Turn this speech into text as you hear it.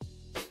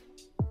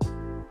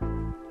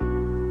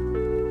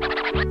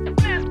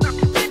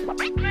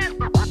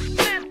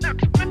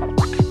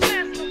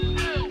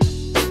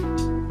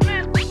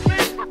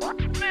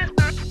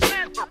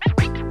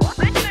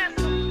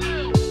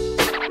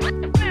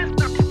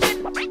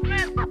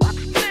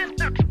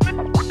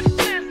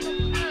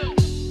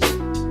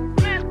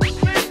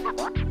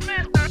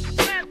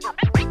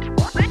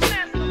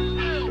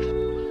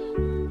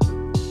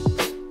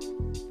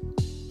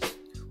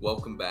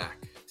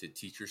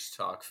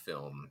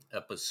Film,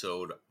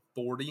 episode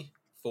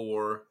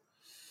 44.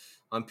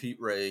 I'm Pete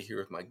Ray here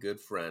with my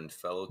good friend,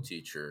 fellow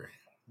teacher,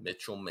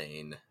 Mitchell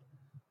Main.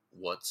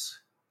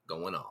 What's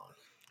going on?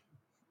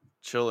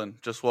 Chilling.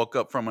 Just woke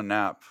up from a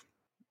nap.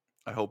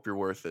 I hope you're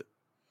worth it.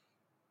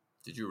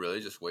 Did you really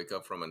just wake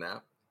up from a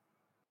nap?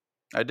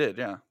 I did,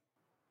 yeah.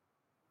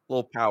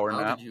 Little power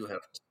How nap.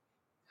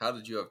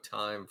 did you have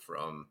time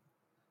from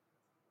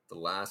the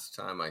last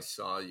time I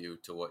saw you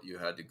to what you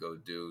had to go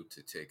do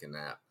to take a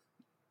nap?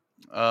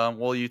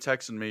 Well, you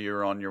texted me you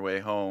were on your way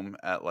home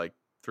at like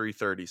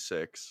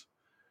 3:36,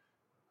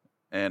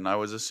 and I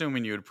was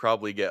assuming you would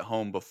probably get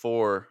home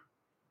before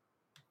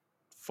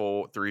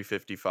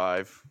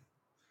 3:55.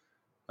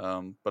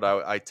 But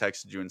I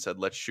texted you and said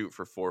let's shoot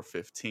for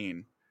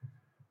 4:15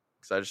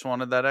 because I just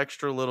wanted that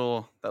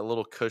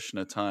little cushion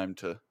of time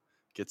to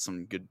get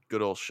some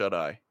good old shut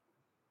eye.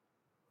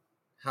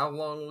 How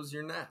long was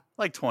your nap?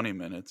 Like 20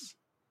 minutes.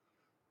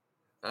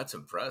 That's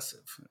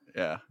impressive.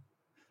 Yeah.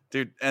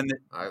 Dude, and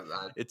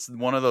I it's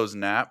one of those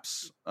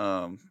naps.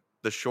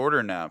 The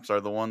shorter naps are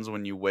the ones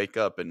when you wake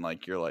up and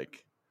like you're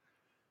like,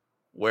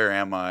 where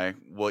am I?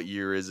 What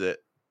year is it?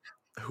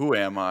 Who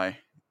am I?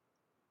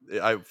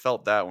 I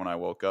felt that when I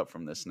woke up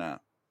from this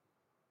nap.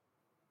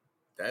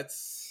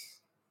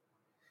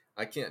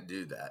 I can't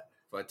do that.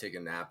 If I take a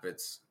nap,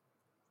 it's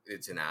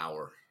an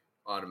hour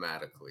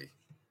automatically.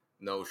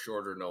 No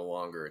shorter, no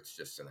longer. It's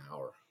just an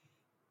hour.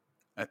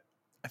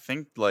 I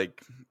think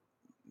like,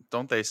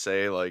 don't they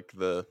say like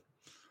the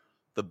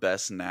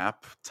best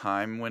nap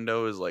time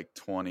window is like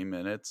 20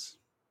 minutes?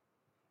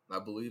 I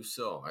believe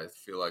so. I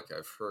feel like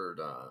I've heard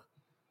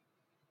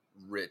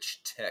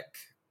rich tech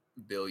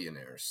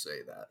billionaires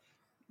say that.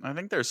 I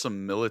think there's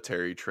some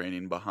military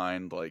training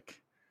behind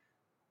like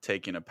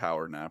taking a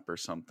power nap or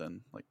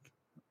something like,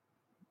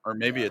 or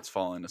maybe Yeah. it's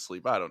falling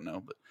asleep. I don't know.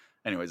 But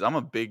anyways, I'm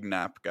a big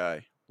nap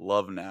guy.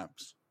 Love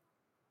naps.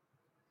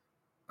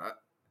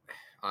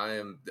 I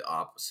am the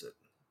opposite.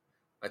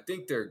 I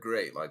think they're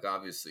great. Like,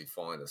 obviously,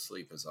 falling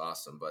asleep is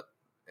awesome, but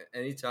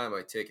anytime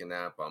I take a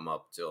nap, I'm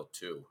up till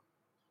 2.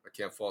 I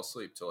can't fall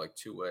asleep till like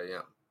 2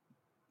 a.m.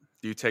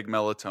 Do you take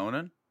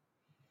melatonin?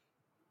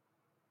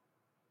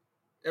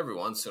 Every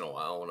once in a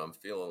while when I'm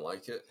feeling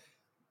like it.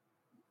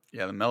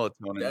 Yeah, the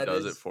melatonin That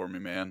does it is for me,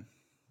 man.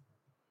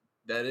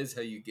 that is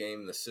how you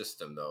game the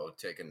system, though.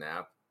 Take a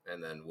nap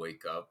and then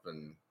wake up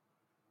and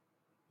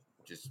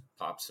just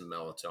pop some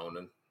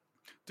melatonin.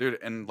 Dude,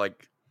 and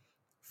like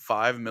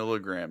 5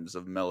 milligrams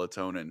of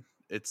melatonin,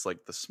 it's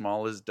like the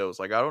smallest dose.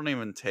 Like I don't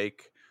even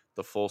take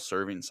the full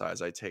serving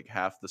size. I take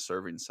half the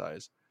serving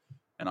size.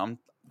 And I'm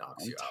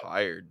Knocks you out.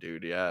 tired,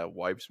 dude. Yeah, it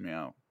wipes me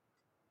out.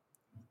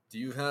 Do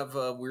you have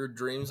weird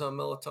dreams on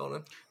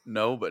melatonin?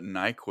 No, but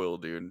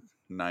NyQuil, dude.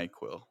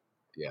 NyQuil.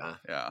 Yeah.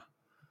 Yeah.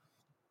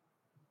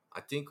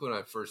 I think when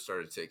I first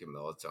started taking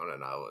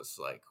melatonin, I was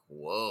like,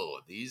 "Whoa,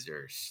 these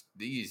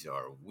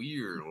are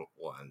weird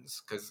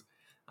ones." Because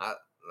I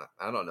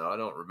I don't know. I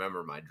don't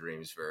remember my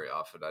dreams very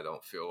often. I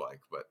don't feel like,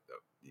 but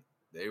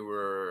they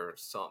were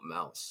something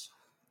else.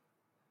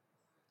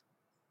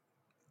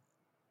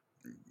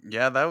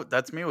 Yeah,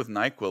 that's me with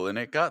NyQuil, and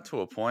it got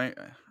to a point,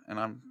 and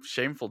I'm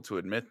shameful to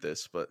admit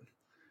this, but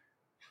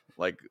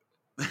like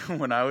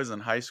when I was in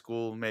high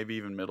school, maybe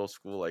even middle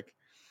school, like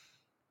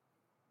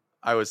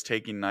I was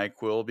taking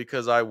NyQuil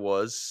because I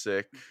was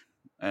sick,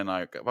 and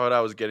but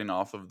I was getting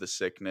off of the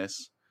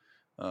sickness,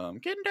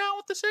 getting down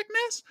with the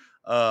sickness.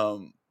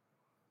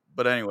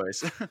 But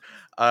anyways,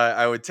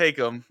 I would take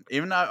them,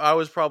 even though I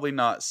was probably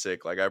not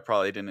sick. Like I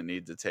probably didn't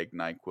need to take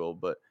NyQuil,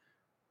 but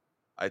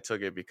I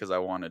took it because I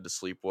wanted to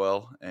sleep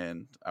well,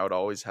 and I would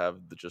always have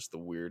just the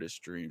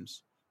weirdest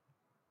dreams.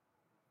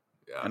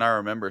 Yeah. And I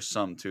remember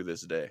some to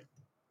this day.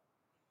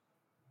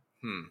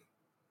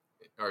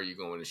 Are you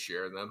going to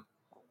share them?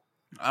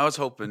 I was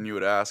hoping you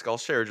would ask. I'll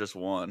share just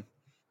one.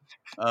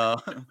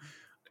 Uh,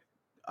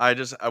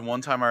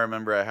 one time I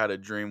remember I had a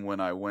dream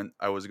when I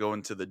was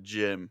going to the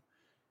gym,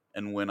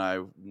 and when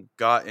I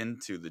got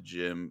into the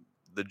gym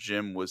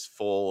was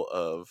full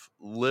of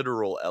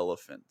literal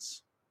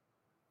elephants.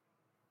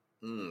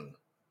 Hmm.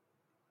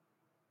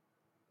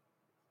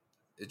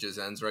 It just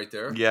ends right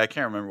there. Yeah, I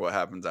can't remember what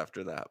happens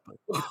after that,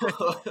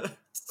 but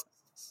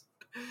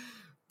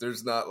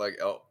There's not like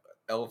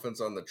elephants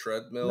on the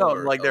treadmill no,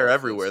 or like they're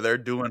elephants everywhere. They're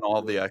doing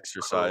all the with curls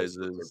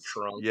with their exercises.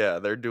 trunk. Yeah,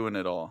 they're doing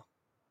it all.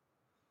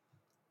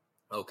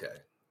 Okay.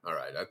 All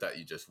right. I thought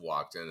you just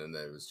walked in and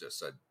it was just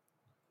said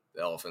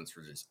the elephants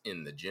were just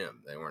in the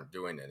gym. They weren't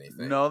doing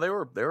anything. No, they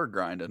were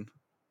grinding.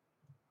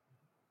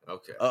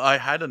 Okay. I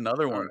had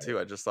another All one right. too.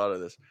 I just thought of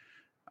this.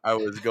 I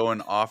was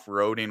going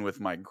off-roading with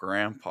my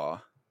grandpa,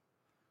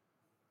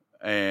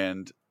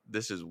 and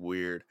this is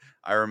weird.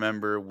 I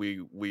remember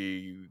we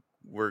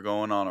were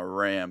going on a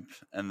ramp,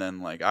 and then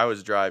like I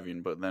was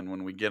driving, but then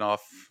when we get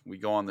off, we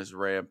go on this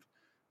ramp,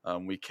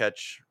 we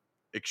catch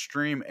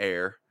extreme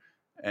air,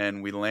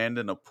 and we land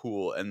in a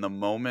pool. And the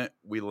moment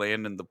we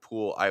land in the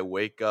pool, I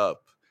wake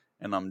up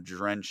and I'm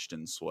drenched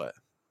in sweat.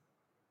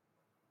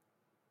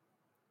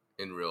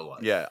 In real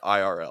life. Yeah,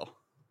 IRL.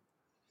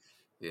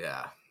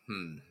 Yeah.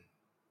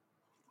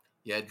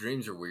 Yeah,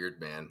 dreams are weird,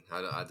 man.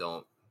 I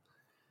don't.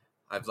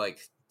 I've like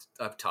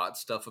I've taught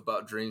stuff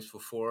about dreams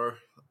before,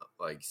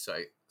 like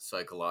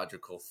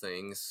psychological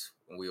things.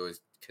 We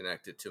always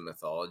connect it to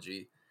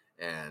mythology,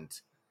 and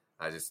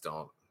I just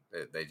don't.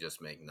 They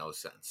just make no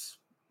sense.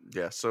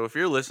 Yeah. So if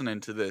you're listening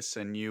to this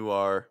and you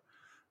are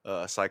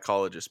a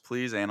psychologist,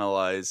 please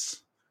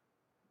analyze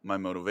my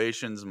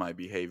motivations, my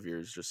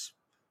behaviors. Just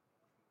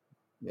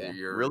yeah,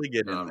 Your really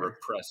get in there.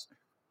 repressed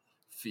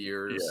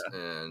fears Yeah.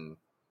 and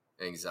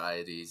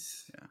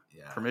anxieties. Yeah.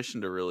 Yeah.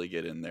 Permission to really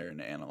get in there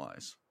and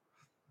analyze.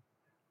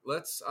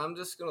 I'm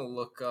just gonna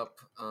look up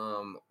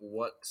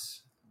what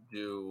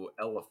do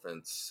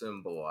elephants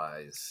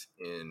symbolize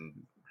in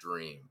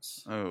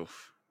dreams. Oh,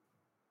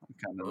 I'm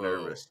kind of Oh,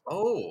 nervous.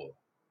 oh,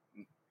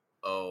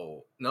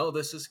 oh! No,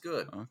 this is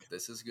good. Okay.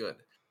 This is good.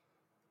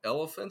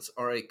 Elephants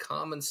are a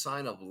common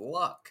sign of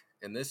luck,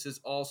 and this is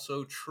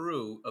also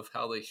true of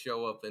how they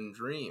show up in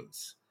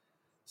dreams.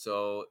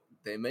 So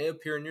they may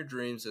appear in your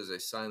dreams as a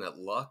sign that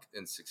luck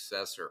and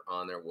success are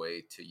on their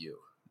way to you.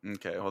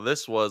 Okay. Well,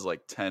 this was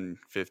like 10,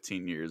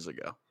 15 years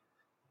ago.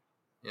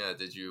 Yeah,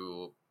 did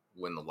you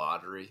win the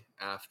lottery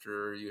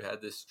after you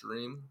had this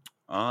dream?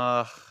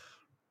 Uh,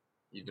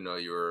 Even though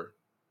you were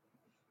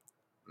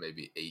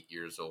maybe 8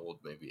 years old,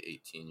 maybe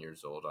 18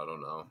 years old, I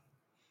don't know.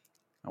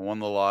 I won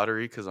the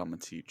lottery because I'm a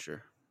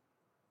teacher.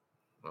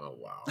 Oh,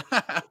 wow.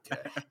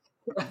 Okay.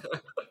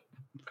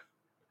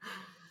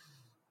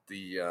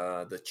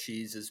 The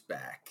cheese is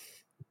back.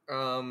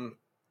 Um,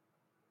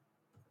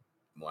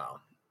 wow.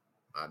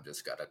 I've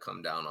just got to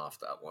come down off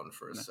that one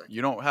for a second.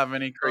 You don't have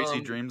any crazy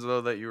Um, dreams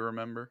though that you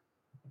remember?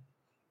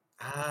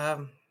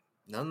 um,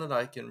 None that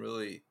I can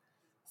really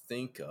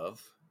think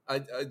of.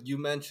 You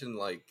mentioned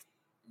like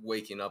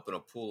waking up in a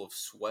pool of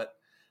sweat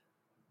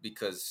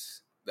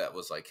because that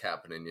was like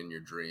happening in your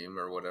dream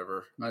or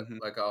whatever. Mm-hmm.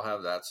 I'll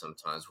have that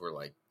sometimes where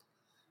like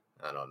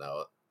I don't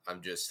know.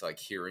 I'm just like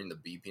hearing the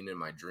beeping in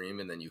my dream,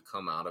 and then you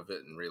come out of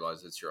it and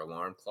realize it's your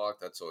alarm clock.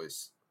 That's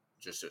always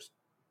just a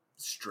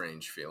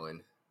strange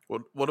feeling.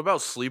 What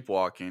about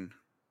sleepwalking?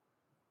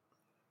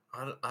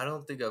 I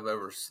don't think I've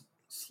ever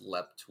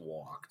slept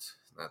walked.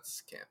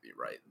 That's can't be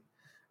right.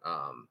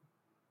 Um,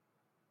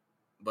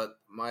 but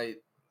my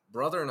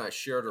brother and I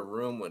shared a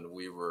room when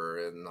we were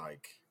in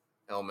like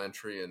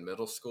elementary and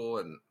middle school,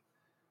 and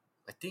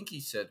I think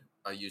he said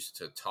I used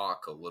to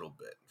talk a little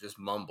bit, just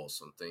mumble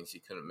some things. He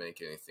couldn't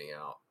make anything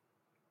out.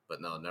 But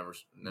no, never,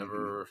 Mm-hmm.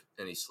 never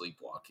any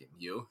sleepwalking.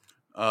 You?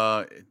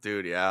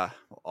 Dude, yeah,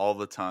 all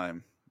the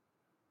time.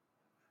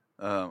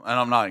 And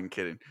I'm not even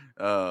kidding.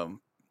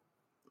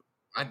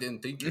 I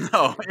didn't think you were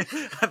No,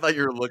 kidding. I thought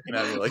you were looking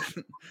at me like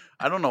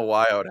I don't know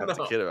why I would have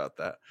to No. kid about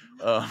that.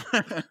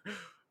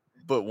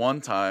 But one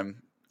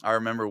time I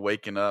remember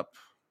waking up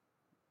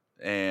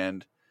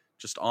and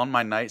just on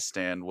my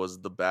nightstand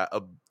was the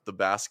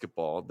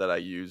basketball that I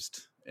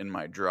used in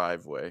my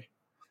driveway.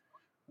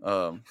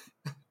 Um,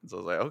 so I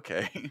was like,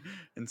 okay.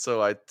 And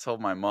so I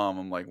told my mom,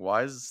 I'm like,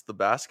 why is the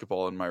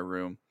basketball in my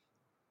room?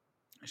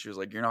 She was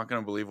like, you're not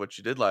going to believe what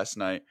you did last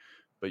night,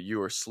 but you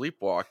were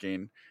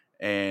sleepwalking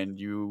and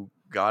you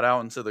got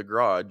out into the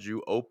garage.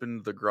 You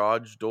opened the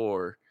garage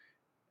door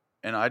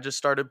and I just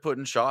started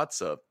putting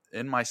shots up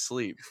in my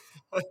sleep.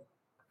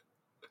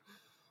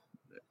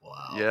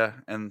 Wow. Yeah.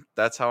 And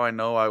that's how I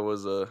know I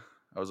was a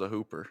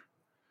hooper.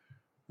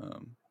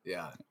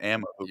 Yeah,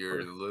 Am a you're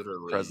hooper.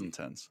 literally Present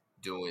tense.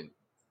 doing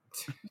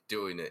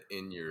doing it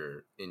in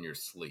your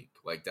sleep.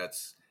 Like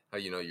that's how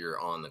you know you're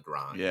on the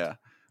grind. Yeah.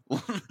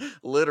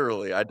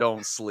 Literally, I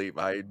don't sleep.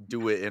 I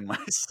do it in my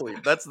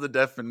sleep. That's the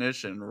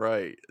definition,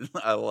 right?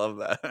 I love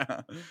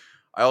that.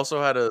 I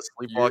also had a You're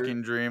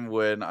sleepwalking dream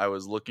when I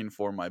was looking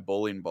for my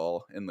bowling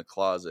ball in the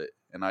closet,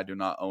 and I do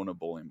not own a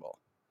bowling ball.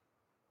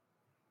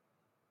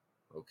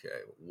 okay.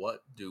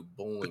 What do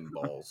bowling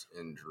balls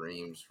in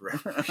dreams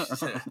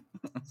represent?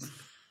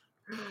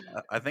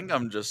 I think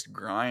I'm a There's,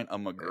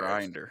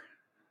 grinder.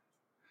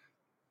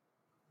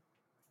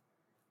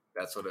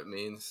 that's what it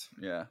means.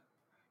 Yeah.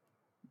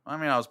 I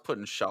mean, I was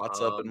putting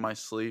shots up in Um, my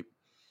sleep.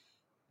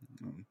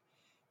 Mm.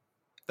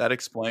 That yeah,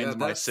 explains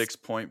my that's 6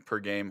 point per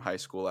game high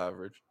school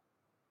average.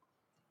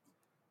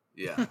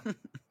 yeah.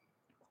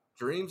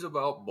 Dreams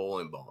about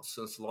bowling balls.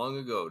 Since long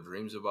ago,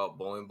 dreams about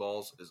bowling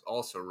balls is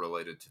also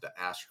related to the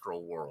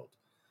astral world.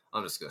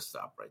 I'm just gonna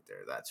stop right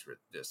there. That's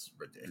just Yeah.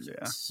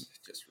 ridiculous.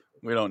 Just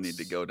We don't need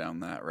to ridiculous. go down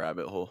that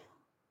rabbit hole.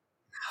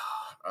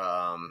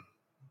 Um,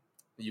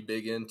 you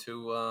big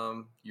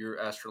into your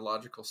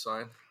astrological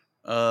sign?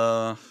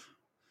 Uh,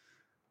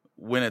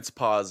 when it's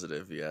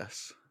positive,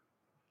 yes.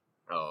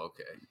 Oh,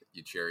 okay.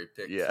 You cherry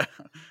picked. Yeah.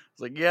 It's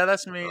like, yeah,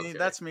 that's me. Okay.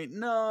 That's me.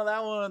 No,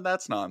 that one,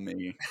 that's not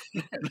me.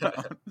 No.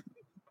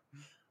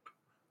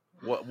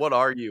 What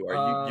are you? Are you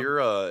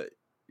um,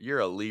 you're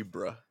a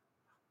Libra.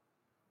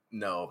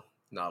 no,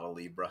 not a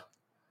Libra.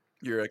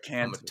 You're a I'm a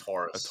Cancer. A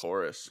Taurus.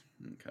 Taurus.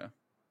 Okay.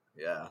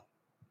 Yeah.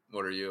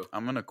 What are you?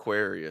 I'm an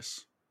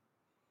Aquarius.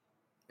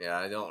 Yeah,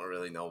 I don't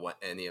really know what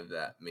any of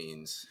that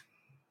means.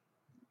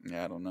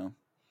 Yeah, I don't know.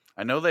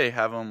 I know they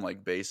have them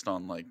like based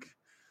on like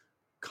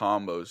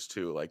combos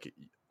too. Like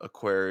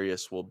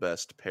Aquarius will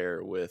best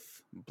pair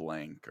with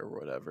blank or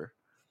whatever.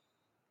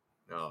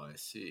 Oh, I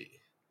see.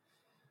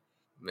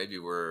 Maybe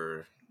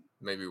we're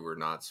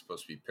not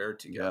supposed to be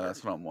paired Yeah, together.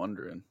 that's what I'm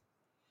wondering.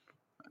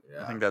 I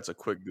Yeah, think that's a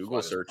quick that's Google why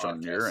this search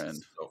on your podcast end.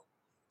 is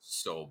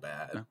so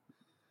bad.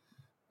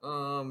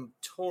 Yeah.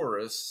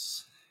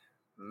 Taurus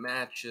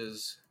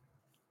matches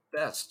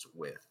best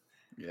with.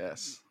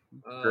 Yes.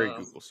 Great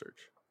Um, Google search.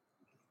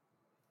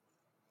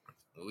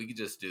 we could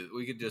just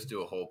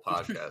do a whole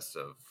podcast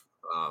of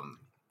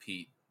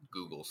Pete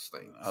Google's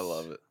things. I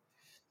love it.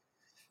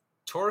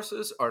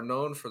 Tauruses are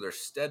known for their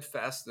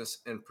steadfastness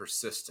and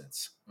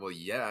persistence. Well,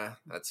 yeah,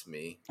 that's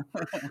me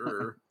for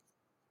sure.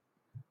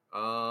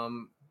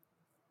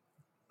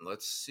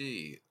 Let's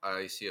see.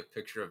 I see a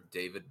picture of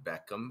David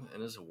Beckham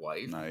and his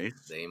wife. Nice.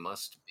 They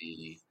must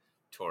be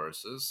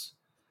Tauruses.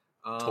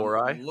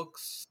 Tauri?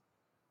 Looks.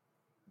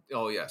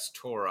 Oh yes,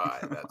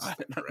 Tauri. That's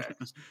the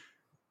correct.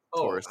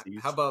 Oh,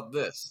 Tauruses. how about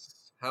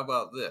this? How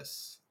about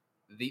this?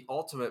 The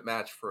ultimate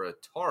match for a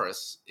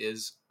Taurus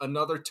is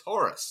another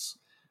Taurus.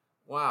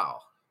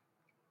 Wow.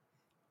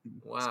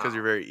 It's because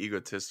you're very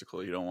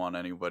egotistical. You don't want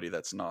anybody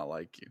that's not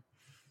like you.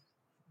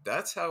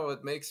 That's how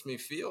it makes me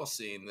feel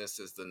seeing this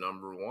as the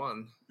number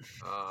one.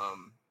 I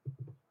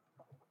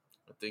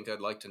think I'd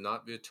like to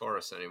not be a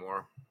Taurus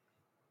anymore.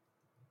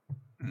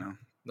 No.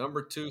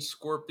 Number 2,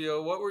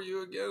 Scorpio. What were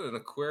you again? An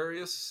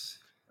Aquarius?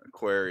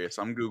 Aquarius.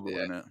 I'm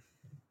Googling it.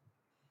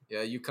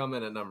 Yeah, you come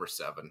in at number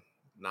 7.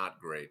 Not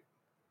great.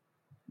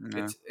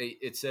 Yeah.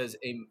 It says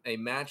a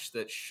match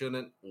that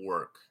shouldn't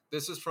work.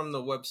 This is from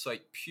the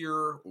website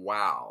Pure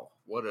Wow.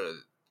 What a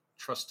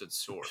trusted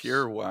source.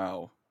 Pure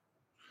Wow.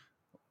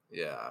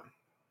 Yeah.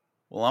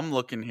 Well, I'm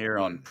looking here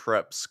on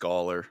Prep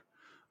Scholar.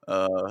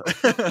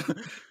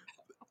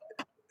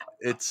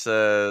 It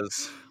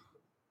says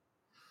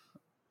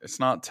it's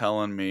not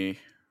telling me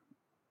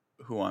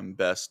who I'm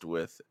best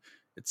with.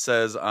 It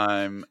says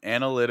I'm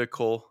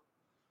analytical.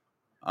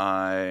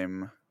 I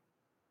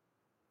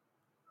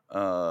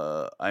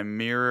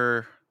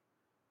mirror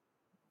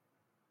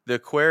the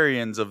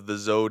Aquarians of the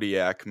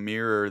zodiac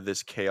mirror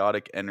this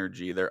chaotic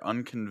energy. They're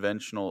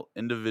unconventional,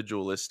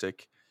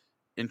 individualistic,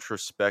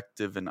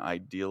 introspective, and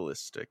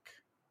idealistic.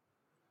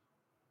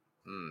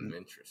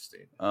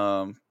 Interesting.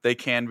 They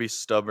can be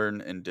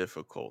stubborn and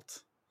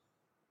difficult.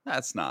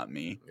 That's not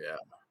me.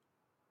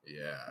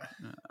 Yeah.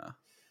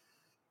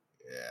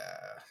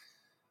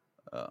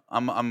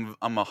 I'm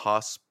a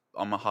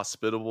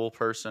hospitable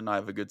person. I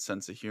have a good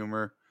sense of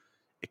humor,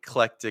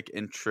 eclectic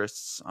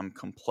interests. I'm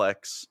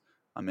complex.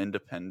 I'm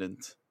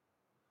independent.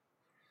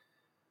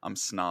 I'm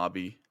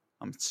snobby.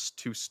 I'm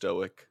too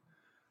stoic.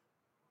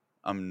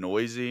 I'm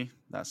noisy.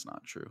 That's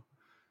not true.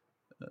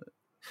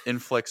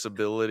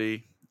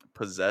 Inflexibility,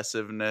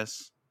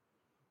 possessiveness.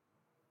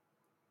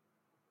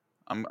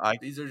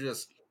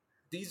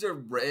 These are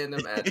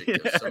random adjectives.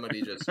 Yeah.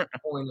 Somebody just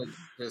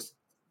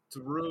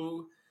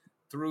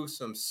threw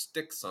some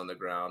sticks on the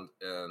ground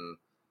and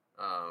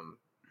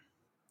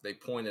they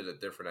pointed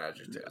at different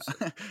adjectives.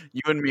 Yeah.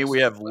 You and me, we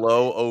have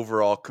low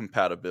overall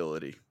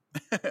compatibility.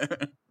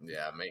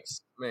 Yeah,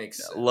 makes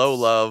sense. Low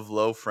love,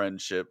 low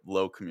friendship,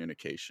 low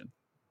communication.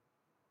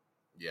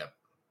 Yep.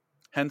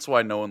 Hence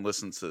why no one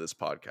listens to this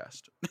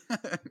podcast.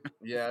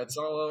 Yeah, it's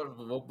all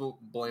we'll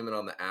blame it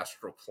on the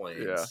astral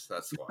planes. Yeah.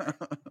 That's why.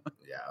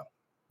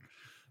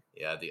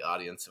 Yeah, the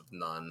audience of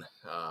none.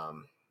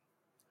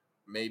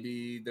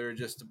 Maybe they're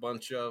just a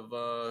bunch of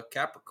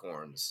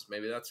Capricorns.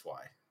 Maybe that's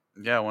why.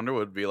 Yeah, I wonder what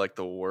would be like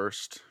the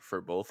worst for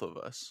both of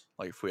us.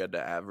 Like if we had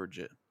to average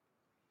it.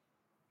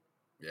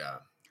 Yeah.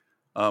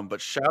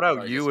 But shout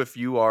out you if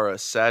you are a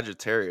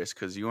Sagittarius,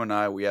 because you and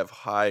I, we have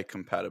high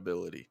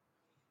compatibility.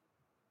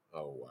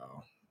 Oh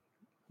wow.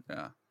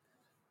 Yeah.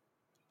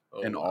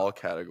 In all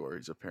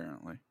categories,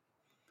 apparently.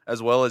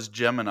 As well as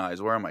Geminis.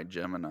 Where are my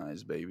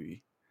Geminis,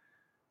 baby?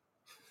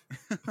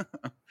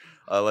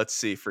 Let's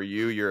see. For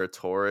you, you're a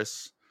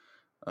Taurus.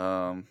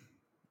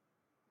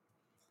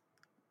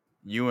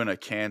 You and a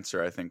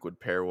Cancer, I think, would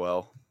pair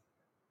well.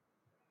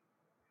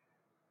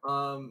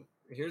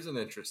 Here's an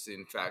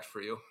interesting fact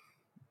for you.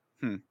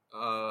 I'm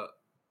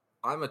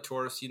a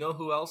Taurus. You know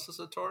who else is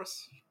a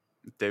Taurus?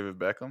 David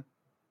Beckham?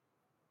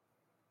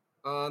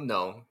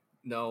 No.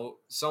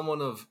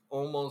 Someone of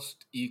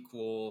almost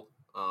equal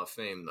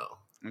fame, though.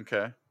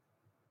 Okay.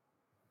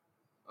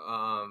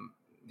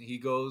 He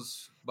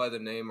goes by the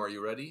name. Are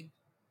you ready?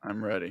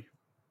 I'm ready.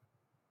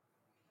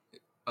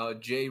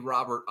 J.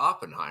 Robert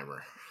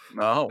Oppenheimer.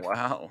 Oh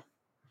wow!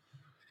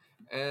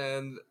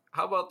 And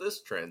how about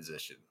this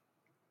transition?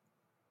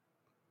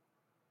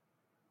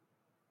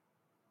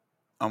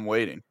 I'm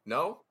waiting.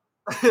 No.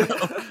 I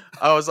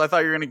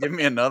thought you were going to give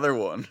me another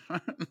one.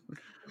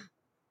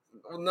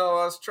 No,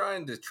 I was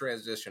trying to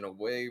transition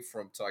away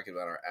from talking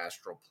about our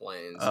astral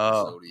planes and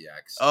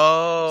zodiacs.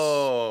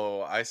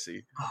 Oh, I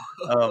see.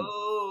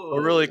 But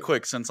really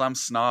quick, since I'm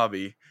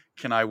snobby,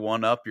 can I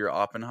one up your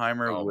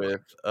Oppenheimer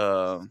with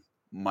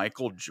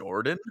Michael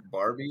Jordan?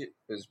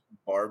 Is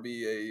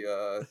Barbie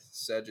a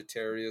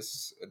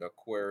Sagittarius, an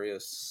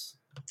Aquarius?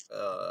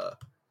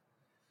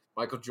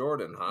 Michael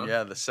Jordan, huh?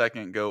 Yeah, the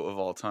second GOAT of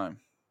all time.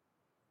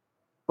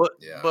 But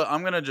Yeah.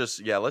 I'm gonna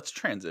just let's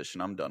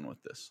transition. I'm done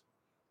with this.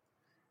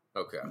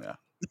 Okay. Yeah.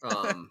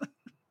 Um,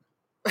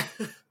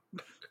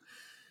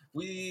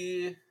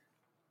 we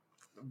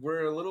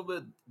we're a little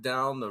bit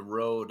down the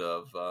road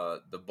of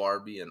the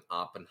Barbie and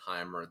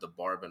Oppenheimer, the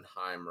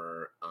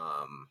Barbenheimer,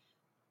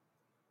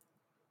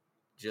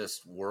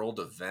 just world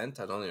event.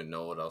 I don't even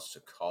know what else to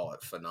call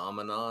it.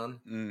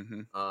 Phenomenon.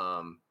 Mm-hmm.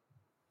 Um,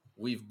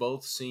 we've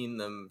both seen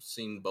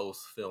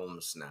both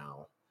films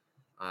now.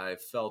 I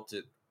felt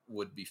it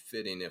would be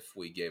fitting if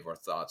we gave our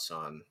thoughts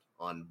on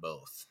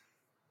both.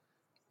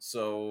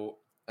 So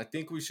I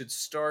think we should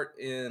start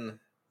in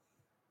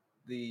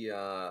the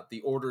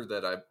order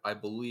that I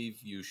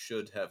believe you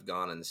should have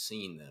gone and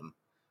seen them,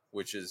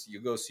 which is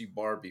you go see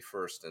Barbie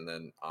first and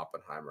then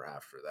Oppenheimer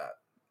after that.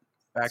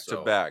 Back to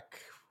So, back,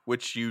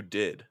 which you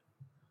did.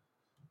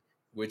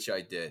 which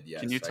I did,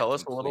 Can you yes, I tell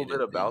us a little bit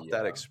completed about the.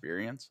 that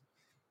experience?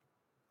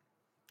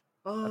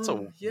 That's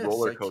a Yes,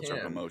 roller I coaster of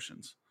can.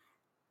 emotions.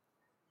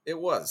 It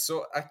was.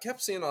 So I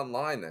kept seeing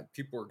online that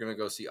people were going to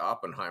go see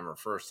Oppenheimer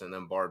first and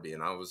then Barbie,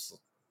 and I was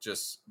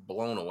just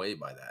blown away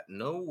by that.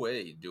 No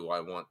way do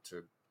I want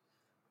to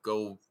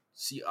go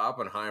see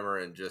Oppenheimer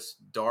and just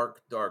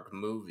dark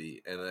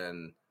movie and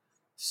then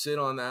sit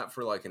on that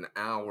for like an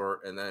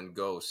hour and then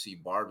go see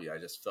Barbie. I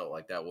just felt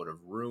like that would have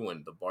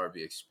ruined the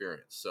Barbie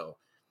experience. So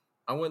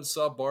I went and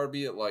saw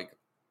Barbie at like,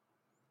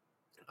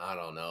 I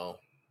don't know,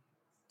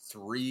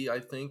 3, I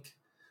think.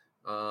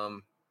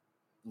 Um,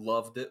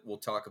 Loved it. We'll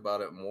talk about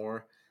it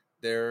more.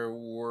 There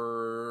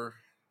were,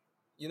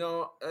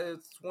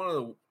 it's one of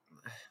the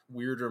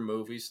weirder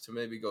movies to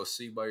maybe go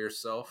see by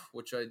yourself,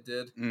 which I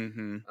did.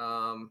 Mm-hmm.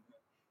 Um,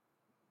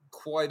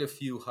 Quite a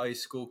few high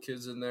school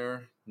kids in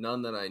there.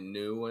 None that I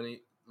knew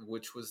any,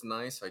 which was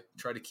nice. I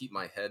try to keep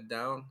my head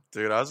down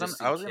Dude,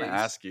 just I in was gonna case.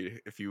 ask you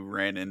if you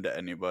ran into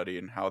anybody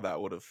and how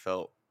that would have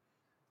felt.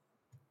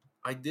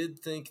 I did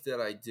think that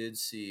I did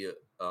see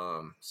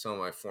some of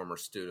my former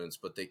students,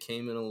 but they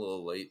came in a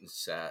little late and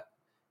sat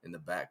in the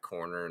back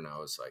corner, and I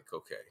was like,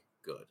 okay,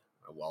 good.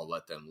 I'll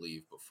let them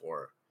leave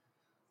before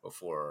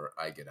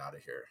I get out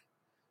of here.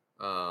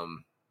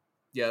 Um,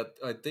 yeah,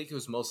 I think it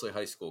was mostly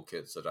high school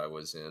kids that I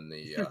was in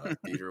the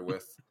theater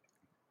with.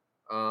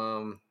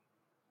 Um,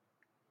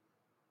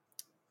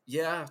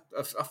 yeah,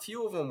 a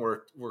few of them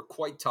were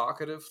quite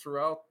talkative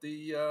throughout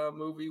the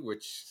movie,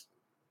 which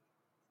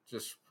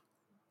just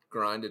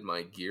grinded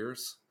my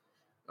gears.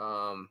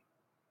 Um,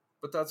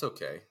 but that's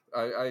okay.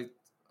 I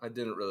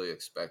didn't really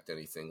expect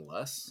anything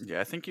less.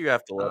 Yeah, I think you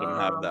have to let them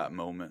have Um, that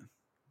moment.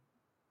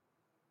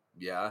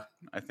 yeah,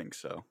 I think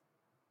so.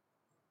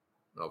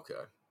 okay.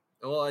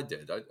 Well, I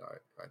did.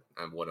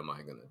 What am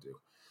I gonna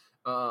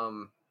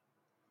do?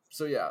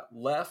 So yeah,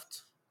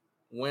 left,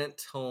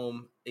 went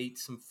home, ate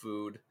some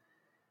food,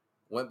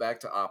 went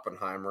back to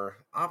Oppenheimer.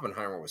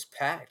 Oppenheimer was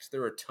packed.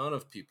 There were a ton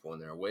of people in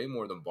there, way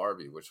more than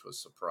Barbie, which was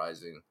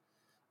surprising.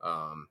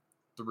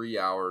 3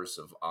 hours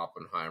of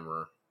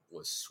Oppenheimer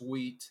was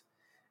sweet,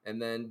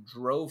 and then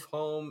drove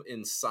home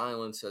in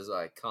silence as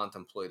I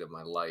contemplated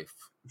my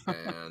life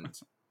and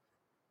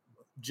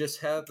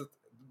just had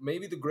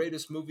maybe the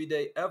greatest movie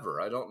day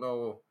ever. I don't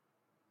know.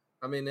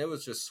 I mean, it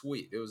was just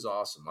sweet. It was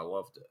awesome. I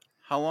loved it.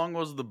 How long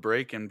was the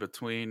break in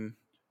between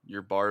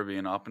your Barbie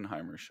and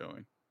Oppenheimer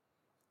showing?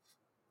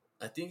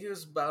 I think it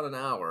was about an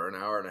hour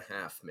and a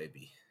half,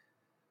 maybe.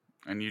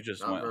 And you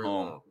just Not went very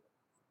home. long.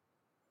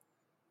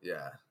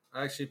 Yeah.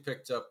 I actually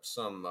picked up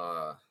some,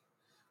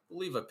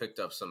 believe I picked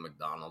up some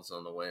McDonald's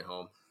on the way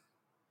home.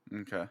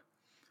 Okay.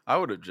 I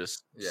would have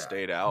just Yeah.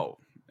 stayed out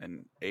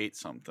and ate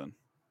something.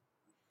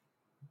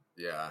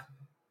 Yeah.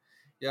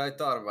 Yeah, I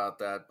thought about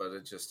that, but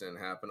it just didn't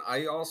happen.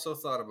 I also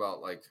thought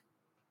about like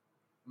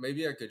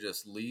maybe I could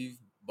just leave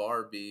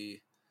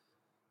Barbie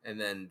and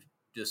then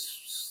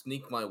just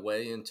sneak my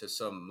way into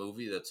some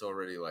movie that's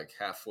already like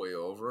halfway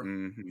over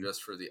Mm-hmm.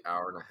 just for the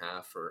hour and a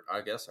half, or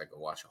I guess I could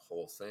watch a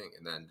whole thing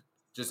and then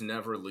just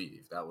never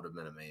leave. That would have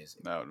been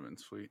amazing. That would have been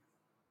sweet.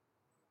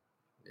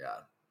 Yeah.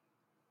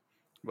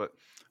 But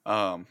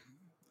um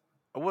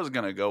I was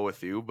gonna go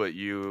with you, but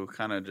you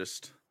kind of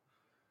just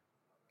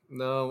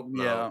No,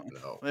 yeah.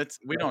 no.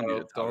 We don't need to No,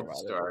 talk don't about it.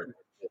 start.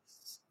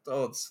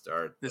 Don't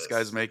start This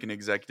guy's this. making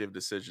executive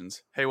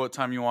decisions. Hey, what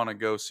time you want to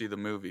go see the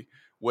movie?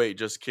 Wait,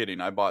 just kidding.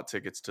 I bought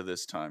tickets to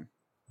this time.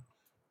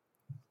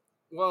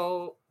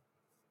 Well,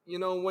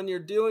 when you're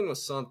dealing with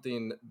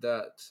something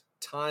that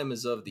time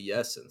is of the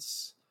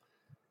essence,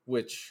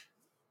 which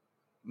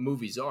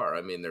movies are.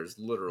 I mean, there's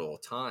literal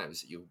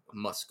times that you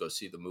must go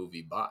see the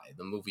movie by.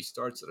 The movie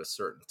starts at a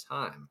certain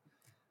time.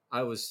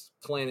 I was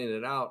planning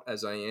it out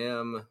as I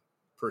am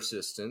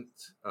persistent,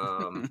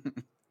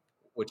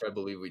 which I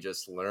believe we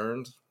just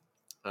learned.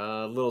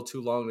 A little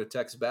too long to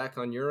text back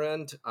on your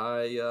end.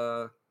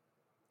 I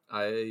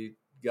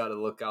got to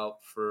look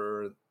out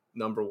for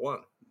number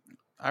one.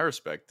 I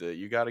respect it.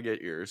 You got to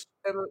get yours.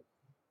 And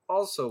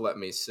also, let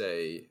me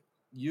say,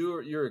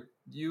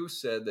 you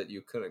said that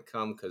you couldn't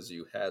come because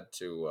you had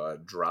to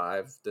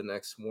drive the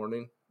next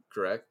morning.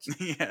 correct?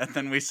 Yeah, and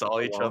then we saw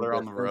A each long other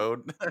on the distance,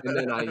 road. and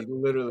then I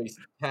literally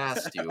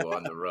passed you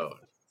on the road.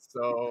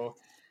 So,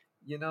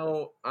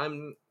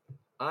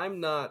 I'm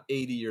not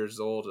 80 years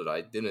old, and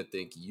I didn't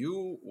think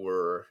you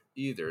were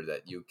either,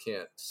 that you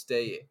can't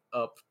stay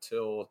up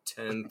till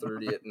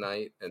 10:30 at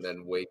night and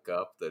then wake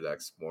up the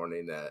next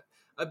morning at,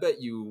 I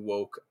bet you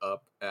woke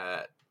up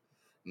at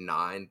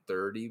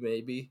 9:30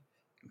 maybe,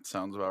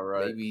 Sounds about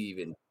right. maybe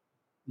even,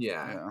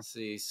 yeah, Yeah.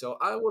 see, so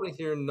I wouldn't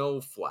hear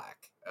no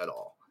flack at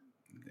all.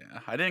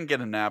 Yeah. I didn't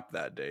get a nap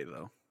that day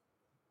though.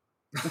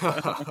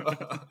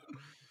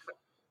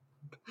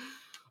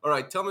 All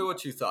right, tell me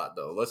what you thought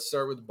though. Let's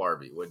start with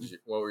Barbie. What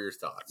were your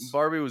thoughts?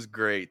 Barbie was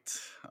great.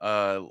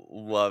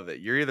 Love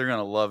it. You're either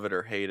gonna love it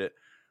or hate it.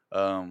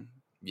 Um,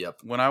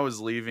 Yep. when I was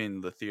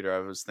leaving the theater, I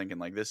was thinking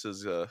like, this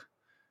is a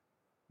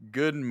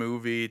good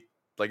movie.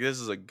 Like this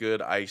is a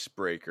good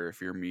icebreaker if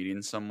you're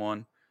meeting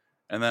someone.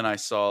 And then I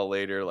saw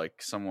later,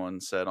 like someone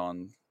said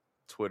on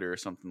Twitter or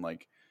something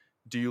like,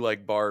 "Do you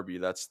like Barbie?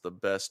 That's the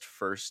best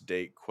first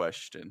date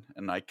question."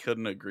 And I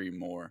couldn't agree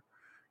more.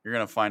 You're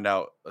gonna find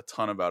out a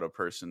ton about a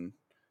person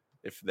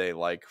if they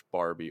like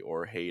Barbie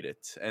or hate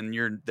it. And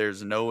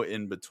there's no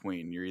in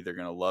between. You're either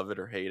gonna love it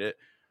or hate it.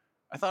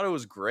 I thought it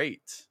was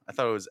great. I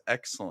thought it was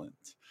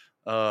excellent.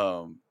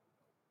 Um,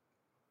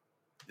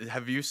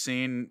 have you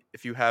seen?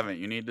 If you haven't,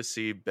 you need to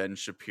see Ben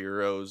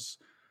Shapiro's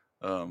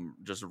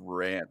just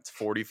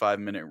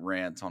 45-minute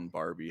rant on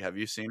Barbie. Have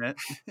you seen it?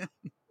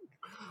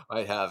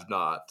 I have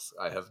not.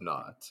 I have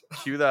not.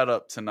 Cue that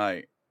up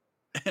tonight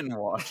and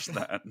watch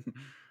that.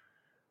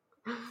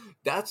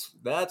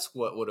 That's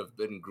what would have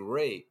been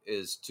great,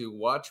 is to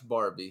watch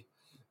Barbie,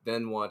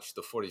 then watch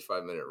the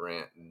 45-minute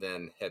rant, and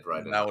then head right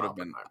into That would have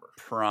been Oppenheimer.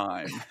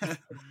 prime.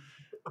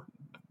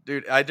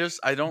 Dude, I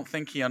don't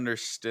think he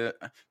understood.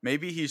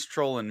 Maybe he's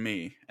trolling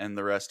me and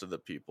the rest of the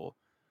people,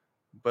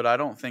 but I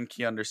don't think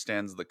he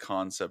understands the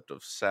concept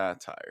of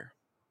satire.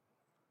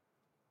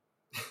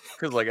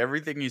 Because like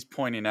everything he's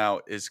pointing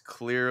out is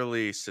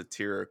clearly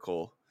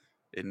satirical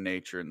in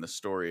nature in the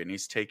story, and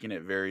he's taking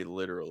it very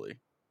literally.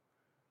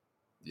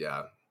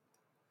 Yeah.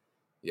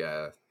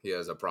 Yeah, he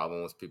has a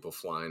problem with people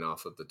flying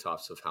off of the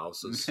tops of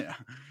houses. Yeah,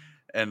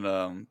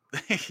 and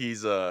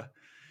he's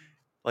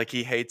like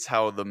he hates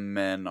how the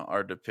men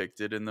are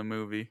depicted in the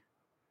movie,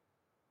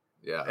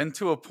 Yeah. and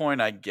to a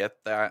point, I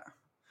get that.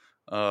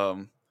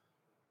 Um,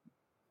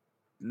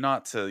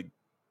 not to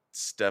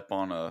step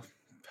on a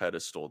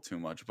pedestal too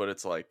much, but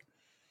it's like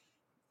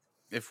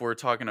if we're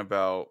talking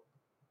about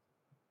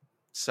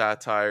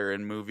satire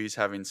and movies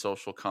having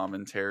social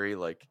commentary,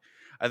 like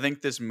I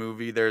think this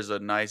movie there's a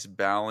nice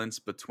balance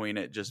between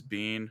it just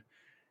being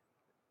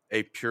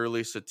a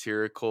purely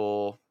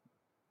satirical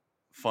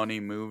funny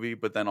movie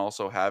but then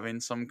also having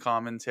some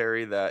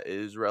commentary that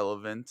is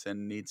relevant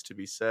and needs to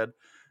be said.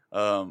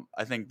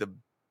 I think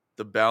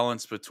the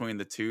balance between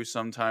the two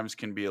sometimes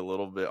can be a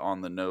little bit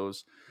on the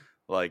nose.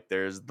 Like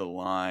there's the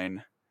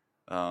line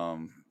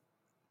um,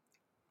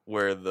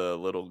 where the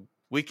little,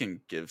 we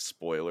can give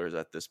spoilers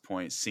at this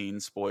point,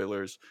 scene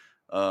spoilers.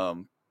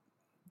 Um,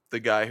 the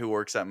guy who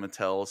works at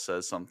Mattel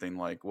says something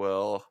like,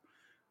 well,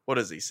 what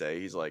does he say?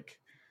 He's like,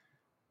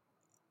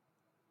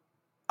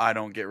 I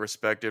don't get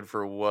respected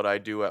for what I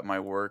do at my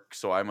work,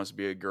 so I must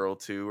be a girl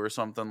too, or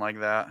something like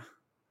that.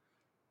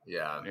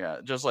 Yeah.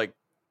 Yeah, just like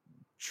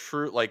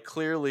true, like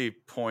clearly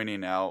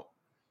pointing out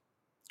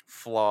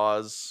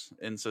flaws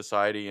in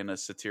society in a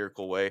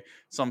satirical way.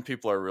 Some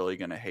people are really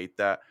going to hate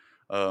that.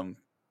 Um,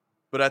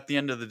 but at the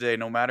end of the day,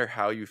 no matter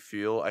how you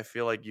feel, I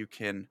feel like you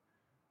can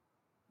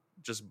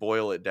just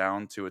boil it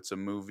down to it's a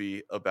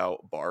movie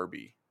about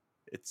Barbie.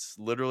 It's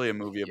literally a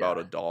movie about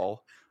Yeah. a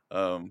doll.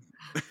 Um,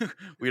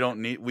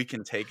 we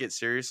can take it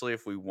seriously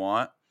if we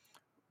want,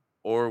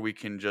 or we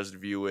can just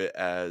view it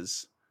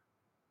as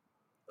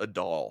a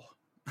doll.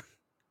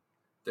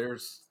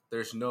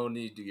 There's no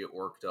need to get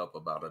worked up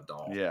about a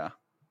doll. Yeah.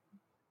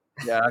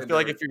 Yeah, I And feel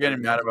like if you're there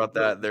getting mad never about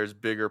will that, be. there's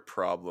bigger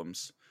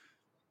problems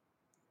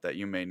that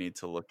you may need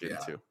to look Yeah.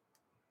 into.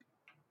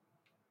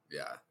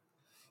 Yeah.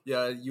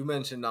 Yeah, you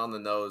mentioned on the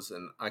nose,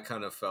 and I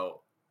kind of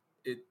felt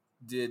it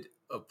did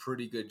a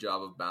pretty good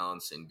job of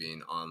balancing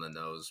being on the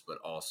nose, but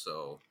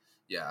also,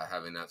 yeah,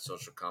 having that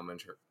social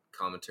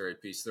commentary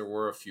piece. There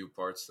were a few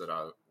parts that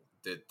I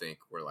did think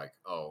were like,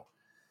 oh,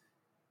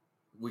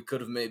 we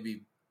could have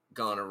maybe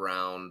gone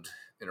around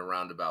in a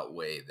roundabout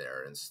way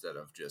there instead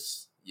of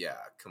just, yeah,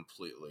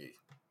 completely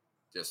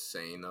just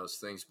saying those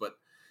things. But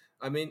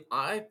I mean,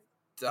 I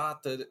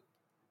thought that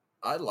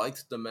I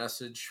liked the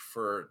message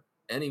for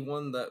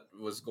anyone that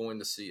was going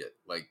to see it.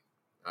 Like,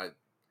 I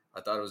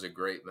I thought it was a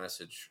great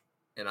message,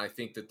 and I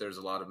think that there's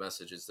a lot of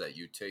messages that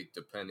you take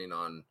depending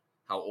on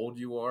how old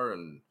you are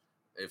and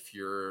if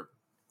you're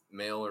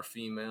male or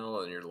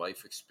female and your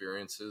life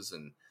experiences.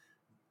 And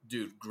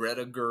dude,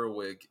 Greta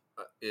Gerwig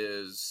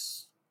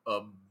is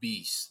a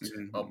beast,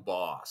 a Mhm.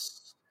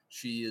 boss.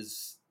 She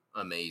is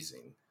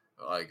amazing.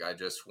 Like, I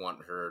just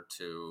want her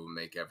to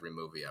make every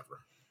movie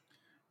ever.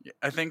 Yeah,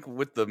 I think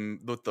with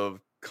the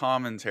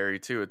commentary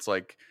too, it's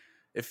like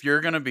if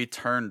you're going to be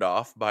turned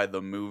off by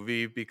the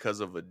movie because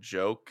of a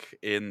joke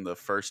in the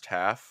first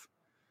half,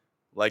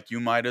 like you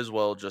might as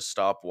well just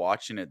stop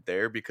watching it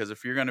there, because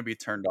if you're going to be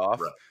turned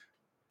off, Right.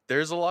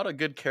 there's a lot of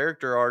good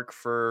character arc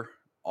for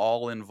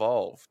all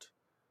involved.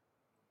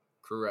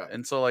 And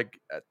Correct. so like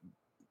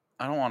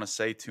I don't want to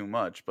say too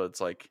much, but it's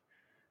like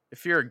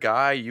if you're a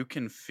guy, you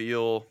can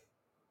feel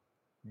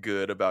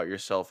good about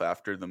yourself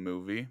after the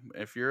movie.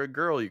 If you're a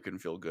girl, you can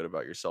feel good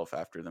about yourself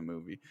after the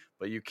movie,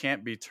 but you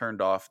can't be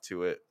turned off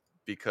to it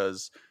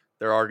because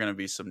there are going to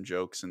be some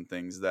jokes and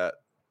things that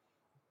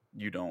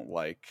you don't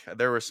like.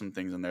 There were some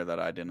things in there that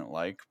I didn't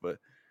like, but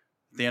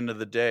at the end of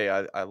the day,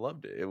 I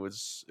loved it. It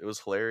was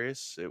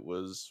hilarious. It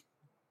was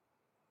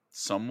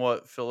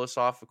somewhat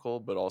philosophical,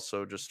 but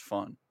also just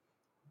fun.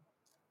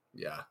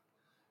 Yeah.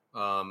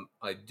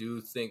 I do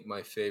think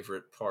my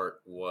favorite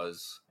part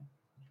was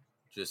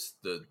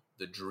just the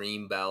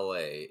dream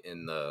ballet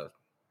in the,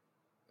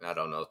 I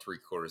don't know,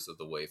 3/4 of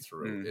the way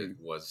through. Hmm.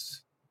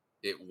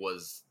 It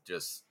was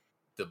just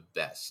the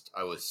best.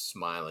 I was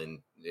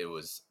smiling. It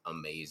was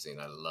amazing.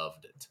 I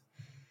loved it.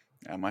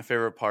 Yeah, my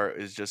favorite part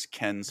is just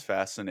Ken's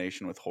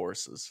fascination with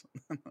horses.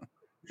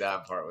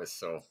 That part was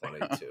so funny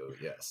too.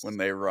 When Yes.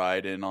 they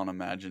ride in on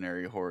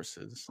imaginary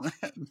horses.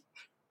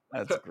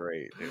 That's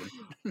great,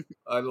 dude.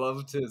 I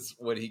loved his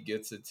when he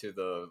gets into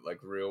the like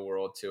real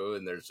world too,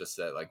 and there's just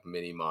that like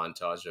mini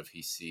montage of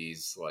he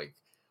sees like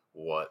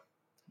what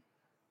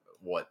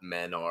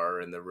men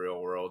are in the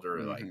real world, or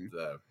like Hmm.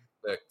 the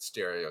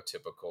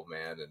stereotypical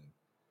man, and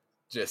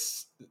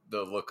just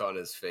the look on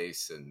his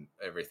face and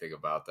everything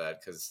about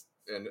that, because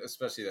and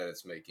especially that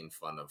it's making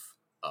fun of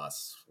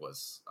us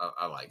was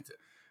I liked it.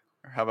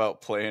 How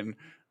about playing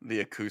the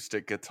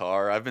acoustic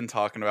guitar? I've been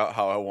talking about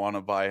how I want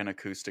to buy an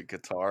acoustic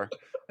guitar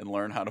and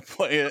learn how to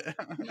play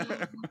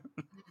it.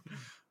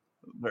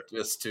 But-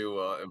 Just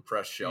to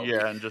impress Shelby.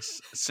 yeah, and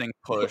just sing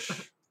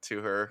Push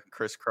to her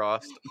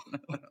crisscrossed.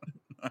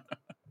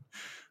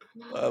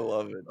 I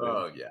love it, dude.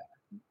 Oh yeah,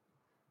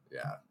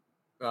 yeah.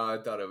 I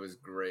thought it was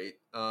great.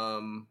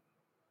 Do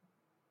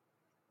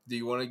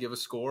you want to give a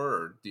score,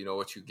 or do you know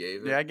what you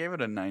gave Yeah, it? I gave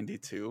it a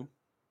 92.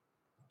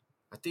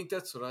 I think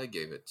that's what I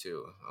gave it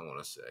too. I want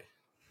to say.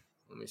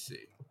 Let me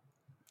see.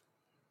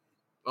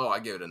 Oh, I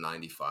gave it a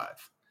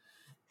 95.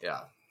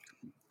 Yeah,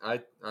 I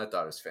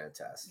thought it was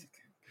fantastic.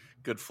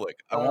 Good flick.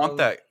 I want Um,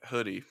 that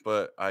hoodie,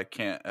 but I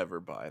can't ever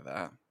buy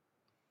that.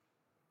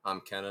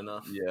 I'm Ken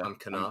enough. Yeah, I'm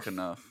I'm Knuff.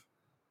 Knuff.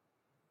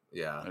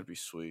 Yeah, That'd be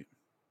sweet.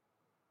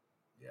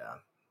 yeah.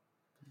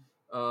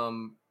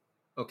 Um,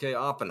 okay,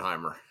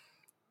 Oppenheimer,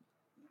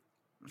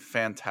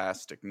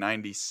 Fantastic.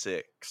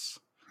 96.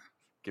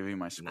 Give you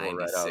my score right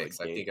out of the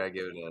 96. I gate. think I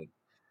give it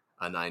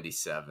a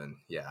 97.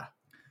 Yeah.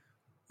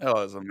 That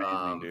was amazing,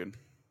 Um, dude.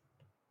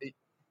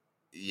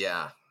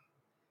 yeah.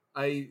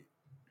 I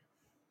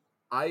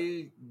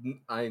I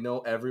I know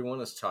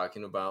everyone is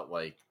talking about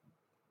like,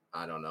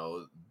 I don't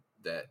know,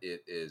 that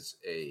it is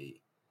a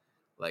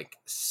like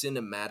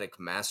cinematic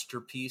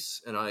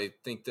masterpiece, and I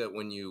think that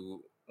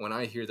when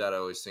I hear that, I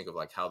always think of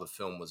like how the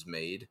film was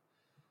made.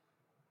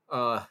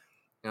 Uh,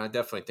 and I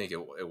definitely think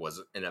it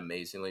was an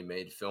amazingly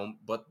made film,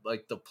 but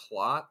like the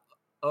plot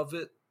of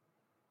it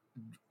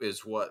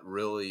is what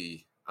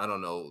really, I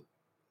don't know,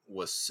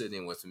 was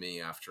sitting with me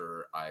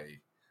after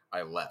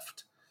I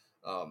left.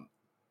 Um,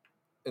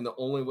 and the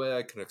only way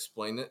I can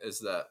explain it is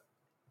that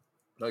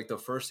like the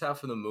first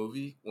half of the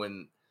movie,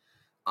 when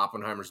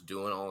Oppenheimer's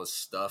doing all his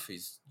stuff,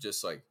 he's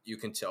just like, you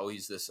can tell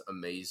he's this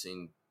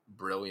amazing,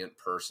 brilliant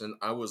person.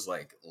 I was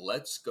like,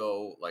 let's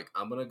go. Like,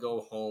 I'm going to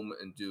go home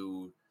and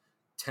do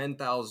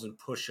 10,000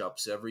 push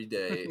ups every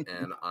day,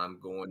 and I'm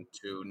going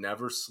to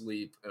never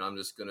sleep, and I'm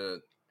just going to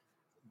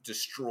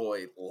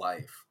destroy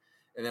life.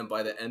 And then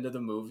by the end of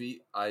the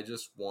movie, I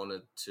just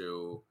wanted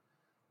to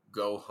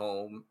go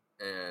home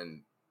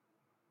and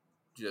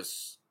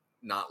just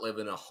not live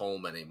in a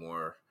home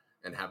anymore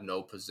and have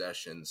no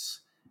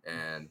possessions.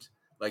 And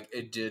like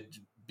it did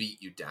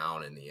beat you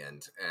down in the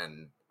end,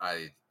 and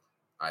I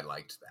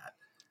liked that.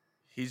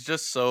 He's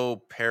just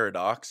so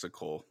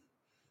paradoxical.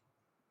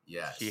 He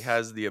Yes.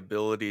 has the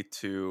ability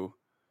to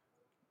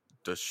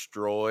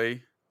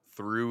destroy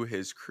through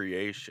his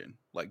creation.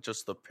 Like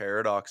just the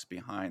paradox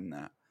behind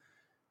that.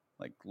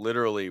 Like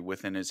literally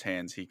within his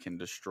hands, he can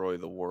destroy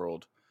the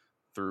world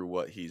through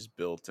what he's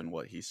built and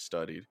what he's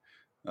studied.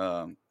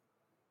 Um,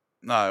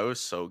 no, it was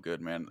so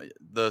good, man.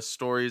 The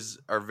stories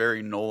are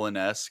very Nolan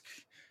esque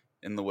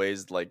in the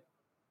ways like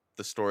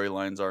the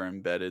storylines are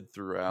embedded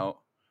throughout.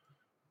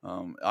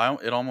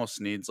 It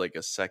almost needs like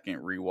a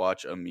second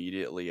rewatch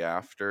immediately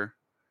after,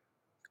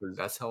 because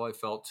That's how I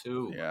felt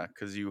too. yeah,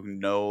 because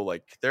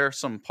like there are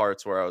some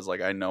parts where I was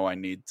like, I know I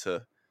need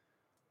to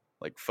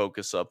like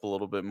focus up a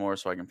little bit more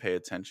so I can pay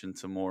attention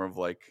to more of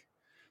like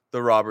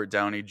the Robert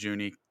Downey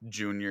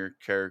Jr.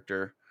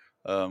 character,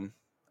 um,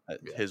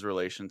 Yeah. his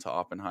relation to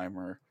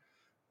Oppenheimer.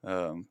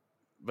 Um,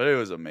 but it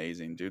was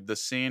amazing, dude. The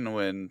scene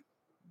when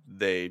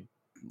they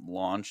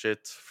launch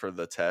it for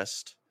the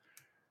test,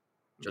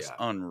 just Yeah.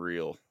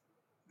 unreal.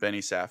 Benny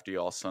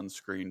Safdie all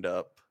sunscreened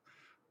up.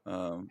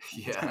 Um,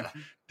 Yeah.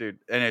 dude,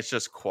 and it's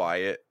just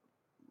quiet.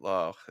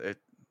 Oh,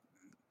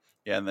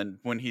 yeah. And then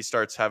when he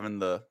starts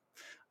having I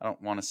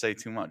don't want to say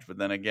too much, but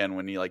then again,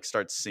 when he like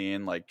starts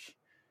seeing like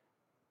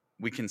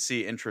we can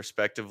see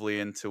introspectively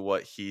into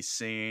what he's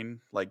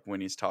seeing, like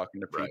when he's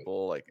talking to Right.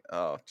 people, like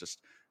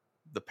just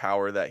the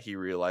power that he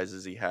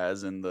realizes he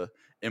has and the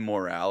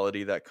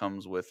immorality that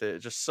comes with it.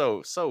 Just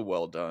so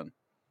well done.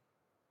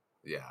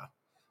 Yeah.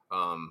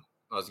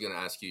 I was going to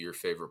ask you your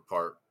favorite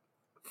part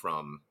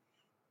from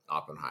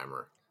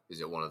Oppenheimer.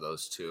 Is it one of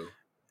those two?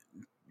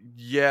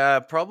 Yeah,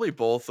 probably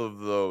both of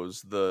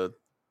those.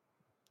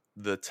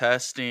 The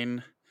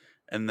testing,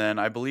 and then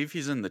I believe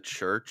he's in the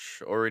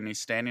church or when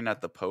he's standing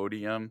at the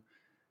podium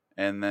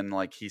and then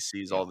like he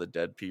sees Yeah. all the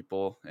dead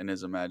people in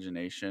his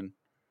imagination.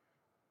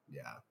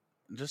 Yeah.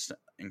 Just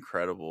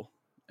incredible.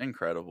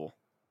 Incredible.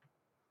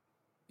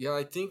 Yeah.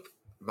 I think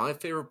my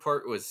favorite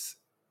part was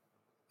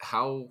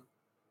how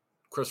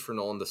Christopher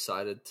Nolan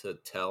decided to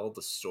tell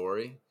the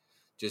story.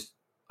 Just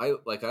I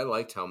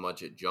liked how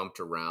much it jumped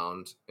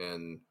around,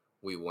 and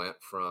we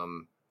went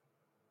from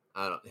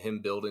him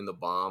building the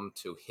bomb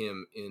to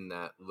him in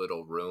that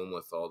little room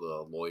with all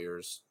the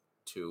lawyers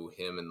to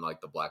him in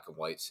like the black and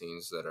white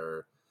scenes that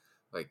are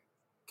like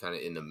kind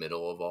of in the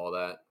middle of all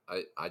that.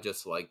 I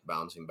just like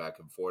bouncing back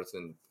and forth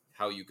and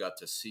how you got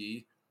to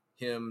see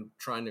him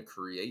trying to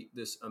create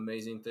this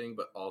amazing thing,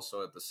 but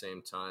also at the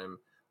same time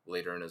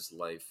later in his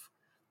life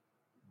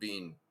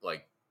being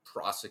like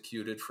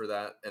prosecuted for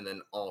that and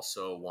then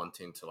also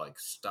wanting to like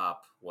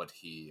stop what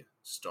he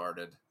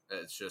started.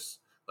 It's just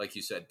like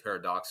you said,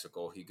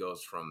 paradoxical. He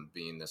goes from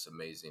being this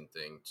amazing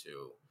thing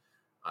to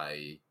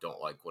I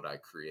don't like what I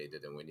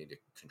created and we need to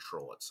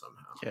control it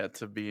somehow. Yeah,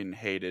 to being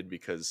hated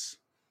because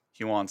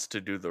he wants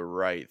to do the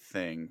right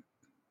thing.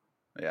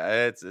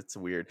 Yeah, it's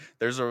weird.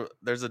 There's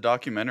a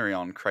documentary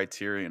on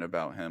Criterion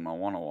about him. I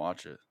want to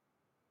watch it.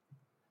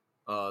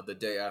 The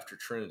Day After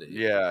Trinity,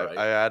 Yeah, right?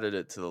 I added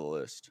it to the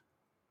list.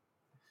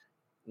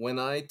 When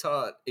I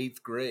taught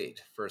eighth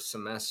grade for a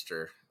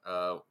semester,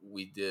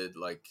 we did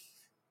like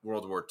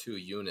World War II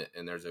unit,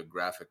 and there's a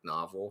graphic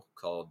novel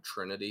called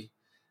Trinity,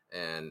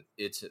 and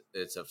it's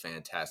a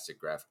fantastic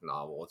graphic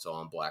novel. It's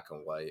all in black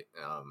and white.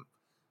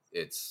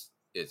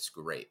 It's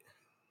great,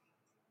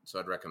 so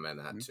I'd recommend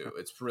that Okay. too.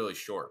 It's really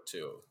short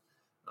too.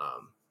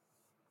 Um,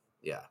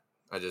 yeah,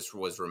 I just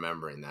was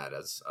remembering that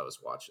as I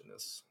was watching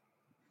this.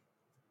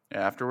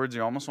 Yeah, afterwards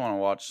you almost want to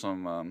watch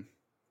some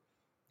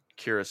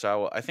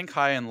Kurosawa. I think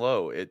High and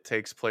Low. It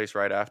takes place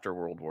right after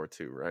World War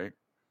II, right?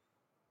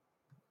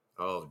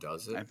 Oh,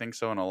 does I it? think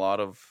so. And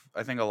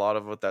I think a lot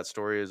of what that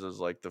story is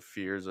like the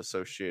fears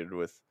associated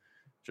with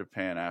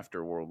Japan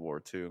after World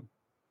War II.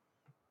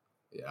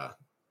 Yeah,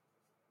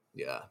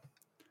 yeah.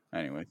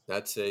 Anyway,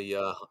 That's a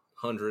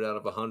 100 out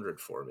of 100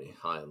 for me,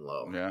 high and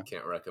low. yeah,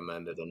 Can't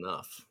recommend it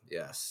enough.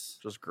 Yes,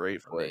 just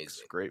great flicks.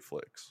 amazing. Great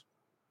flicks.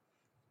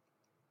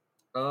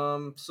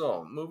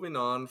 So moving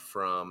on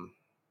from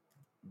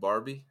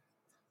Barbie,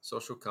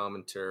 social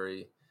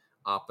commentary,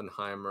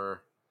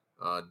 Oppenheimer,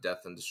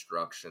 Death and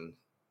Destruction,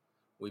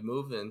 we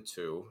move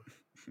into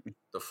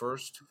the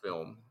first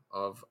film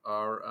of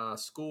our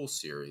school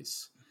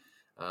series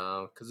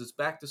because it's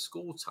back to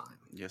school time.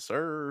 Yes,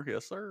 sir.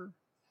 Yes, sir.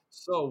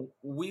 So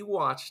we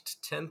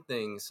watched 10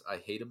 Things I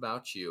Hate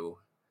About You.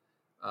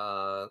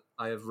 I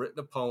have written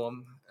a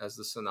poem as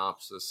the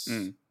synopsis.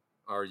 Mm,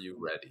 Are you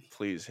ready?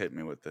 please hit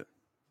me with it.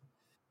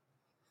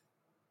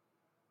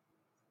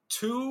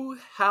 Two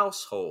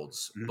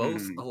households,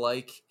 both Mm,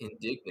 alike in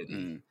dignity.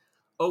 mm.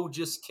 Oh,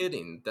 just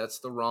kidding. That's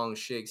the wrong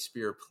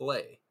Shakespeare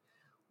play.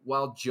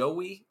 While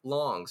Joey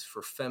longs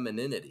for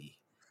femininity,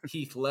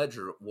 Heath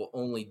Ledger will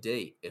only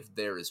date if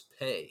there is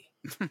pay.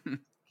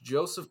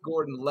 Joseph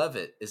Gordon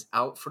Levitt is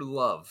out for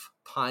love,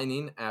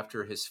 pining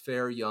after his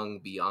fair young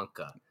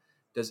Bianca.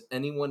 Does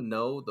anyone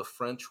know the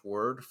French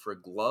word for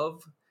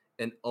glove?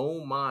 And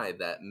oh my,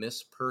 that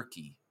Miss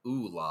Perky,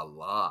 ooh la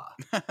la.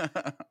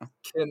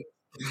 Can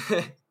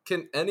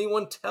can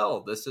anyone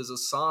tell this is a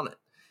sonnet,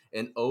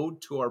 an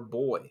ode to our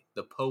boy,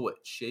 the poet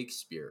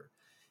Shakespeare?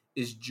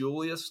 Is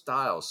Julia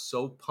Stiles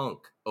so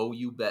punk? Oh,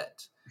 you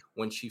bet.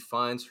 When she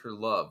finds her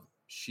love,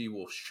 she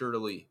will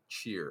surely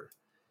cheer.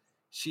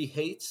 She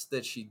hates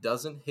that she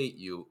doesn't hate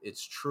you.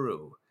 It's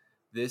true.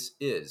 This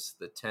is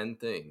the 10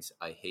 things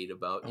I hate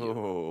about you.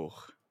 Oh,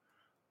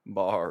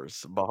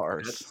 bars,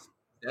 bars.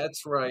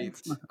 That's right.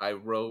 I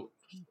wrote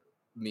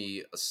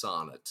me a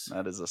sonnet.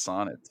 That is a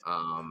sonnet.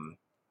 Um,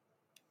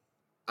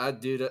 I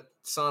dude,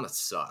 sonnets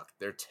suck.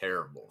 They're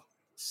terrible,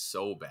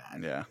 so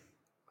bad. Yeah.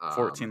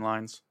 14 Um,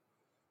 lines.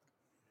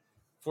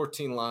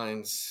 14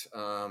 lines.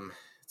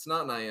 It's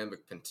not an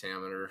iambic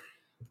pentameter,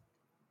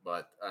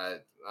 but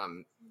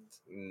I'm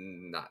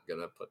not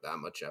gonna put that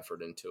much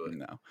effort into it.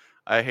 No.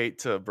 I hate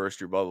to burst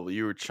your bubble.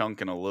 You were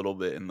chunking a little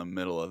bit in the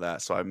middle of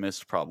that, so I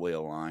missed probably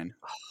a line.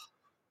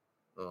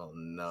 Oh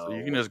So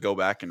you can no, just go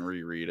back and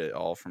reread it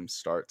all from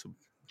start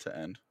to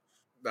end.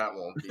 that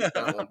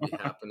won't be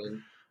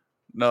happening.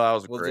 No, that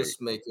was We'll great.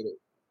 just make it.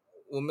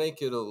 We'll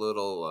make it a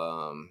little.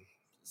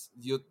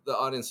 the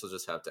audience will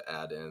just have to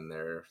add in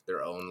their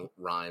own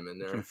rhyme in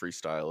You can there.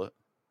 freestyle it.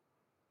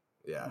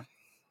 Yeah.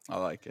 I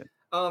like it.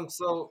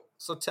 So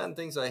 10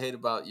 things I hate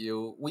about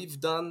you. We've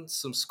done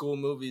some school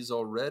movies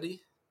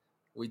already.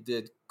 We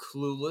did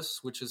Clueless,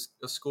 which is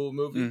a school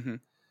movie. Mm-hmm.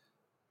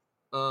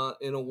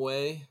 In a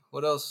way.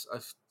 What else?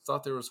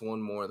 Thought there was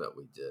one more that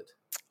we did.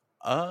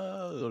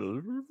 I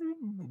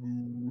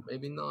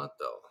Maybe not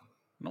though.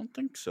 don't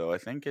think so. I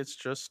think it's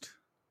just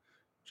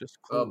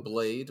Clueless.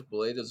 Blade.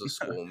 Blade is a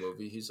school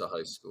movie. He's a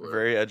high schooler.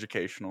 Very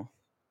educational.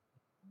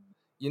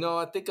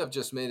 I think I've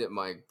just made it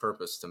my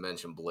purpose to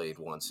mention Blade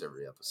once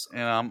every episode.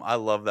 And I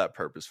love that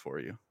purpose for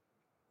you.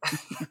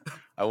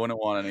 I wouldn't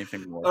want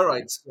anything more. All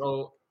right,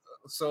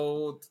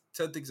 so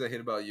 10 things I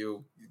hate about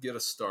you. Get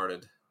us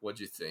started. What'd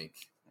you think?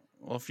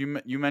 Well, if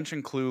you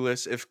mentioned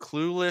Clueless, if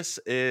Clueless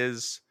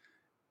is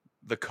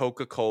the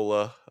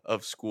Coca-Cola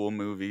of school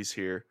movies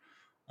here,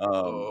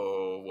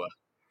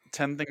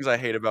 10 things I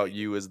hate about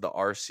you is the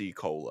RC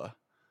Cola.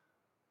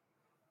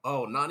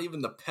 Oh, not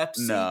even the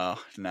Pepsi? No,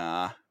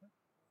 nah.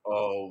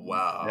 Oh,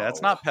 wow. Yeah,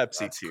 it's not Pepsi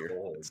That's tier.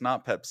 cold. It's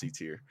not Pepsi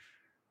tier.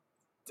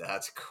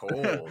 That's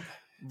cold.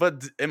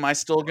 But am I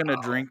still gonna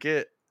drink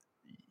it?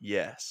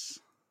 Yes.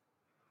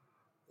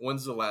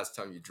 When's the last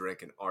time you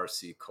drank an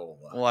RC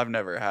Cola? Well, I've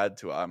never had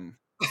to. I'm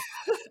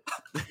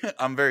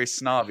very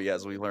snobby,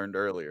 as we learned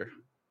earlier.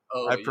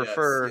 Oh, I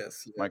prefer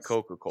yes. my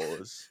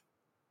Coca-Colas,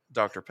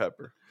 Dr.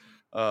 Pepper.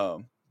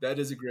 That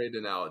is a great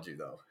analogy,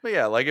 though. But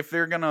yeah, like if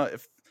they're gonna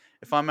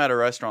if I'm at a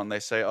restaurant and they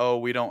say, "Oh,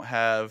 we don't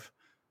have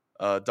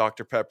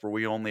Dr. Pepper,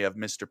 we only have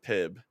Mr.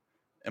 Pibb,"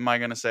 am I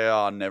gonna say,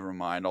 "Oh, never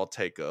mind, I'll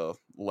take a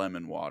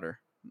lemon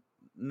water"?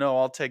 No,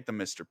 I'll take the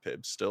Mr.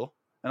 Pibb still,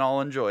 and I'll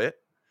enjoy it.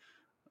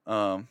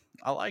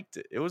 I liked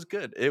it. It was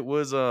good. It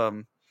was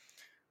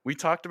we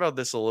talked about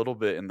this a little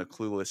bit in the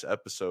Clueless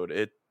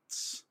episode.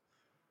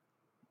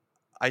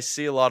 I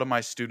see a lot of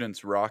my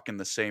students rocking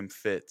the same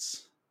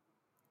fits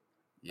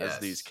as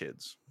these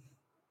kids.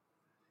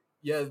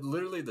 Yeah,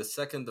 literally the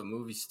second the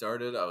movie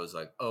started, I was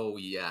like, "Oh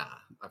yeah,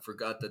 I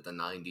forgot that the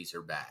 '90s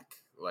are back."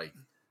 Like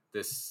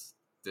this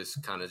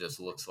kind of just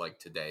looks like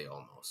today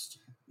almost.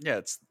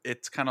 Yeah,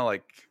 it's kind of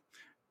like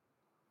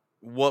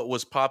what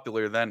was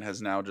popular then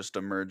has now just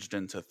emerged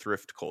into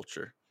thrift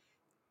culture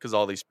because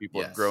all these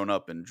people have grown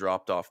up and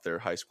dropped off their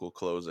high school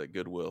clothes at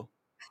Goodwill.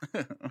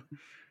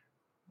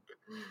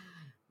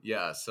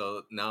 Yeah,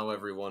 so now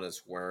everyone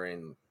is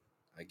wearing,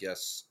 I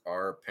guess,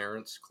 our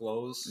parents'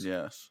 clothes.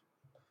 Yes.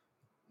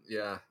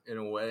 Yeah, in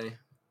a way.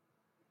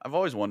 I've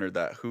always wondered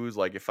that. Who's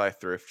like, if I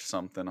thrift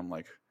something, I'm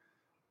like,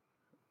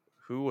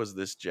 who was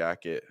this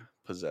jacket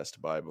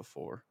possessed by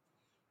before?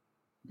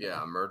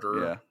 Yeah, a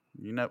murderer.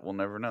 Yeah, we'll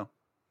never know.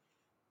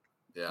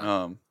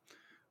 Yeah.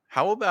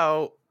 How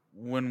about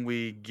when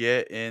we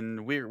get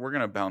in? We're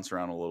gonna bounce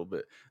around a little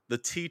bit. The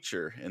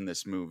teacher in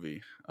this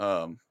movie,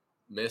 Mr.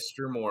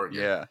 Morgan.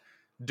 Yeah,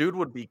 dude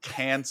would be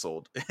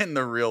canceled in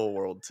the real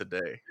world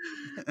today.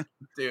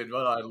 Dude,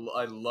 but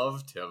I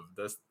loved him.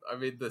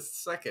 The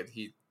second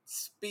he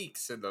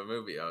speaks in the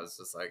movie, I was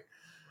just like,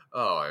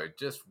 oh, I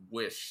just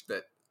wish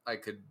that I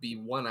could be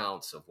 1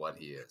 ounce of what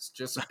he is.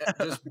 Just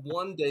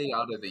one day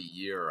out of the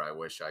year, I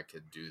wish I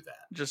could do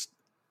that. Just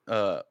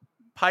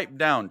pipe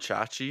down,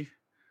 Chachi.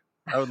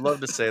 I would love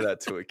to say that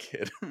to a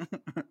kid.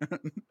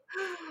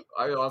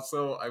 I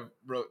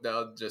wrote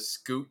down just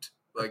scoot.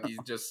 Like he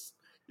just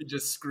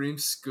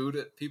screams scoot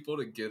at people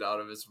to get out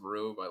of his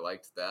room. I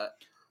liked that.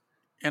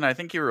 And I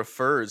think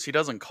he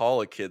doesn't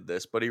call a kid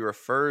this, but he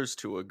refers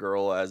to a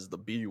girl as the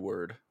B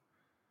word.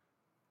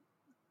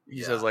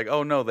 He says like,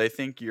 "Oh no, they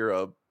think you're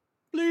a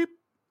bleep,"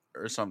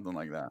 or something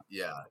like that.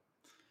 Yeah.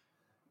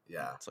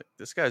 It's like,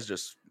 this guy's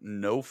just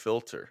no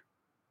filter.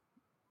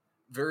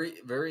 Very,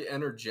 very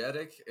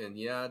energetic, and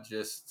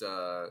just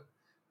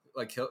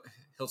like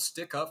he'll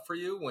stick up for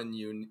you when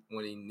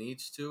he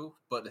needs to,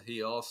 but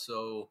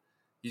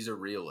he's a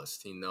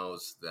realist. He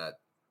knows that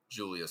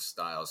Julia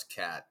Stiles'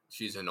 cat,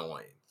 she's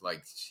annoying.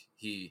 Like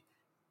he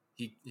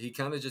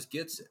kind of just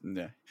gets it.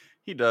 Yeah,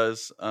 he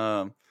does.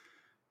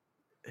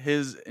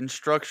 His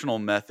instructional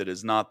method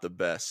is not the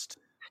best.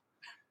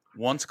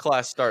 Once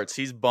class starts,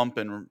 he's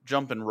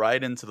jumping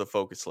right into the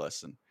focus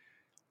lesson.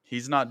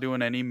 He's not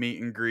doing any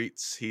meet and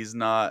greets. He's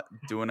not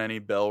doing any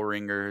bell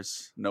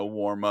ringers, no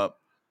warm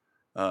up.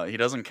 He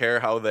doesn't care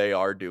how they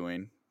are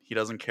doing. He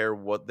doesn't care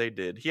what they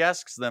did. He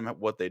asks them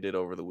what they did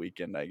over the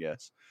weekend, I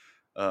guess.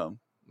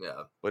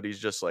 But he's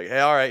just like, "Hey,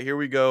 all right, here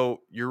we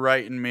go. You're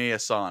writing me a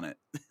sonnet."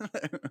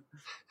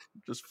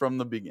 Just from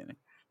the beginning.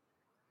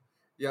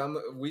 Yeah,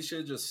 we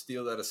should just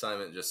steal that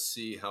assignment and just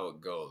see how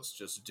it goes.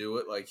 Just do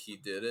it like he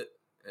did it,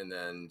 and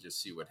then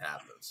just see what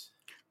happens.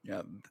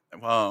 Yeah.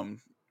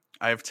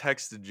 I've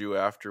texted you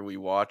after we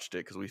watched it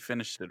because we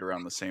finished it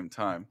around the same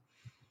time.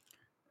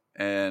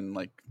 And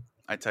like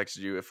I texted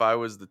you, if I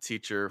was the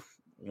teacher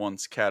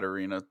once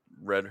Katarina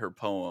read her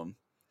poem,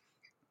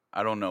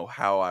 I don't know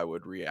how I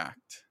would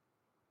react.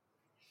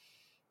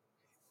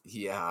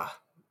 Yeah.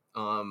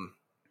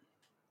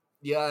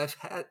 Yeah,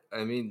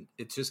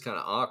 it's just kind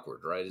of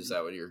awkward, right? Is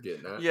that what you're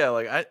getting at? Yeah,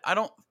 like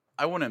I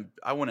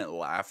I wouldn't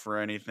laugh or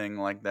anything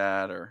like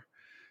that, or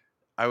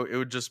it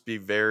would just be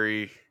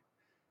very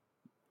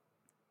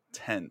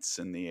tense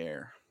in the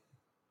air.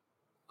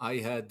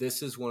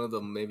 This is one of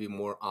the maybe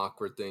more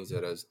awkward things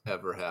that has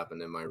ever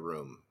happened in my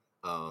room.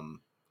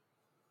 Um,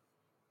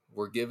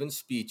 we're given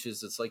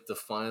speeches. It's like the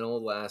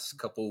final last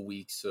couple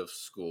weeks of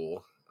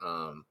school.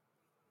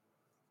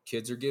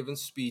 Kids are given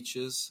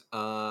speeches.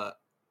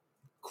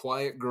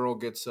 Quiet girl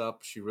gets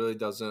up. She really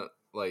doesn't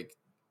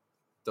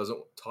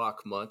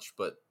talk much,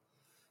 but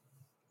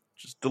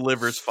Just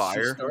delivers she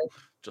fire. starts.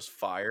 Just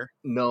fire.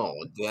 No,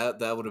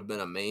 that would have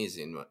been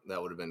amazing.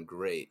 That would have been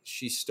great.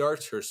 She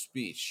starts her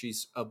speech.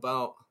 She's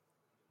about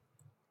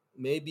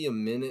maybe a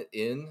minute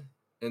in,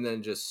 and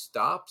then just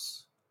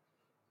stops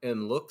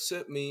and looks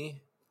at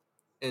me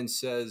and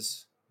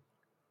says,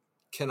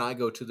 "Can I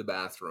go to the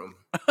bathroom?"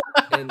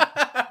 And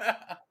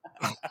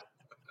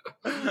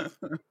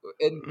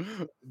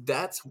and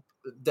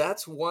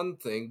that's one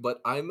thing,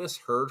 but I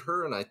misheard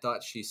her and I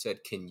thought she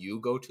said, "Can you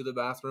go to the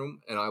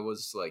bathroom?" And I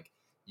was like,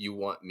 "You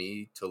want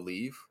me to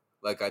leave?"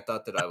 Like I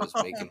thought that I was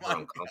Oh making her my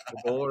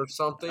uncomfortable or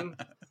something.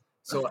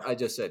 So I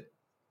just said,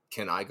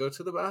 "Can I go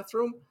to the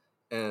bathroom?"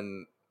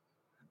 And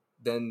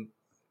then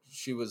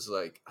she was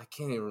like, I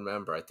can't even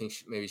remember. I think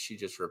maybe she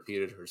just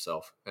repeated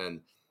herself.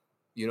 And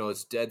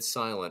it's dead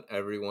silent.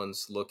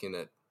 Everyone's looking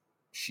at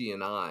she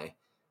and I,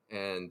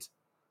 and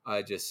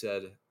I just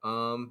said,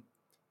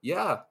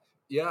 yeah,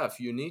 yeah, if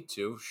you need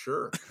to,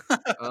 sure.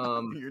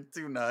 Um, You're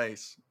too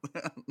nice.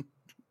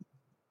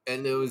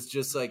 and it was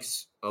just like,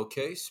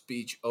 okay,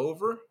 speech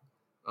over.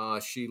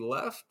 She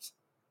left,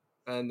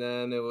 and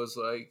then it was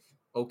like,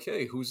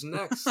 okay, who's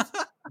next?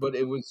 But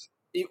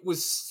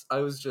I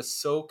was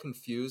just so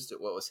confused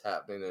at what was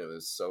happening. And it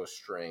was so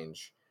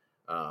strange.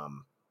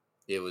 Um,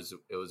 it was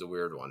a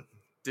weird one.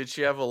 Did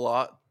she have a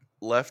lot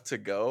left to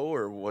go,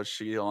 or was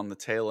she on the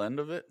tail end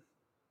of it?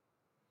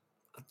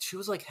 She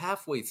was like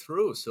halfway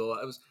through. So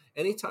I was,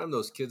 anytime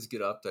those kids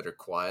get up that are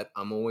quiet,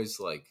 I'm always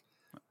like,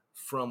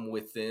 from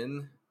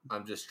within,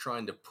 I'm just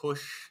trying to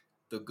push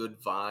the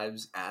good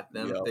vibes at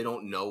them. Yep. They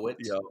don't know it,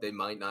 Yep. they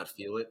might not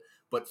feel it,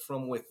 but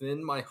from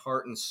within my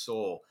heart and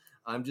soul,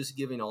 I'm just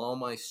giving all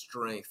my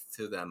strength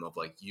to them of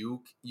like,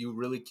 you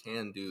really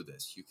can do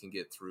this. You can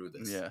get through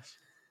this. Yes.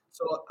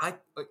 So I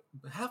like,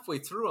 halfway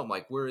through, I'm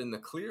like, we're in the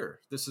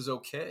clear. This is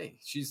okay.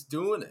 She's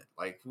doing it.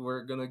 Like,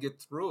 we're gonna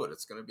get through it.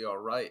 It's gonna be all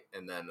right.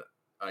 And then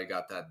I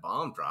got that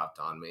bomb dropped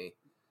on me.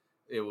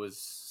 It was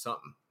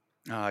something.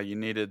 You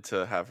needed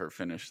to have her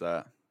finish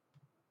that.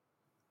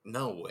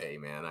 No way,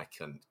 man. I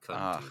couldn't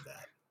Ah, do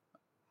that.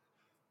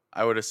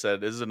 I would have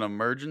said, "Is it an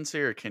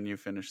emergency, or can you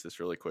finish this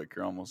really quick?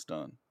 You're almost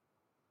done."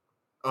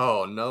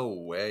 Oh, no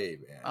way,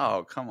 man.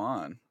 Oh, come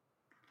on.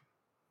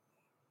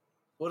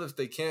 What if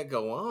they can't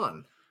go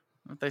on?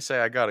 If they say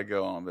I gotta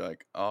go, I'll be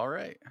like, "All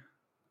right."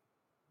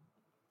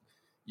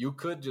 You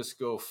could just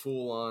go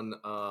full on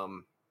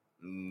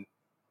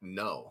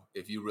no.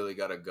 If you really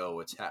got to go,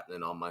 it's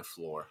happening on my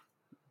floor.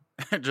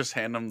 Just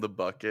hand them the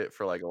bucket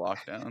for like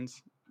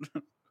lockdowns.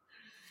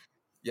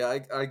 Yeah,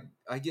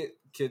 I get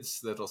kids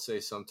that'll say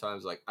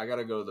sometimes like, I got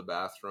to go to the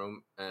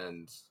bathroom,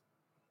 and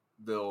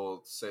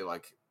they'll say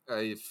like,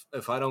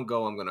 if I don't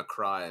go, I'm going to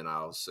cry, and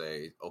I'll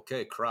say,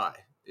 "Okay, cry.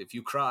 If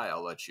you cry,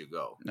 I'll let you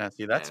go." Now,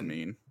 see, that's And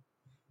mean.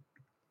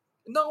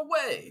 no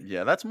way.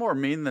 Yeah, that's more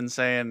mean than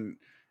saying,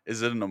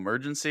 "Is it an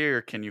emergency,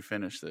 or can you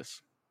finish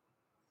this?"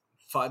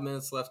 5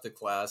 minutes left of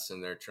class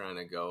and they're trying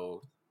to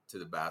go to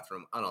the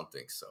bathroom. I don't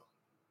think so.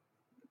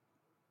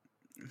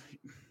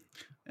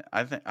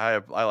 I think I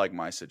like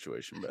my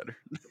situation better.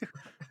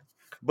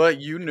 But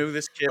you knew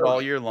this kid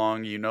all year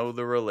long. You know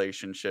the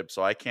relationship,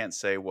 so I can't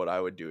say what I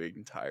would do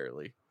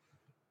entirely.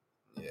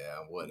 Yeah,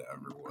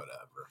 whatever.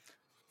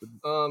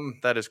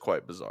 That is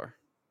quite bizarre.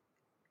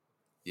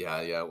 Yeah,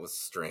 it was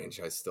strange.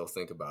 I still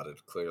think about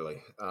it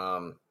clearly.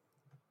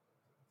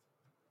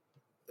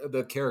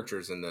 The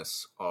characters in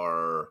this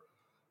are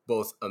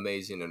both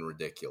amazing and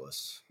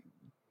ridiculous.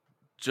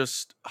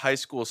 Just high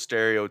school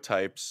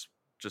stereotypes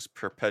just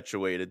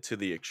perpetuated to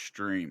the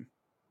extreme.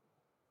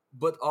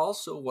 But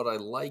also what I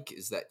like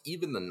is that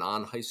even the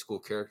non-high school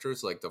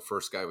characters, like the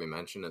first guy we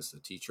mentioned as the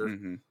teacher,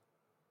 Mm-hmm.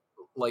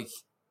 like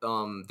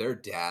their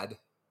dad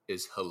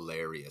is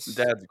hilarious.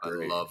 Dad's I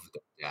great. love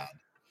their dad.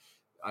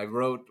 I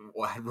wrote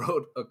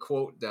a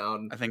quote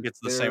down. I think it's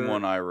the same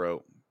one I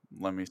wrote.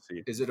 Let me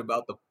see. Is it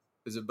about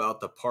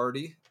the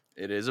party?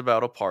 It is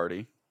about a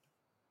party.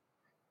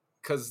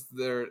 Because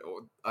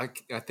I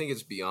think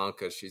it's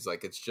Bianca. She's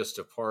like, it's just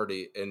a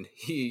party, and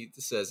he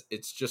says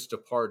it's just a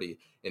party,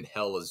 and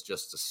hell is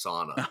just a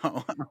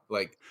sauna.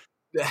 Like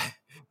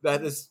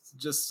that is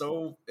just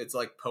so. It's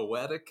like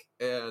poetic,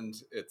 and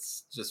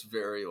it's just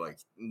very like,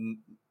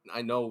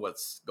 I know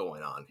what's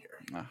going on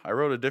here. I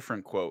wrote a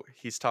different quote.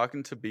 He's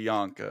talking to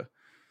Bianca,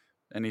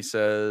 and he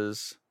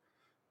says,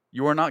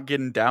 "You are not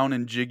getting down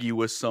and jiggy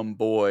with some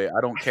boy.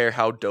 I don't care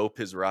how dope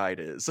his ride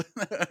is."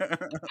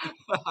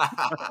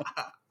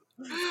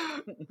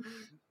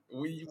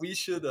 we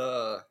should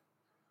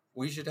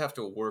We should have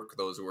to work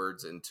those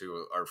words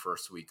into our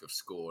first week of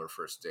school or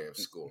first day of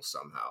school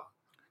somehow.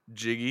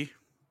 Jiggy.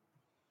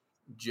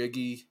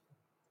 Jiggy,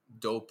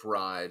 dope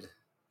ride.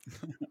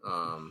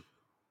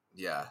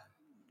 Yeah.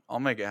 I'll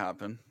make it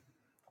happen.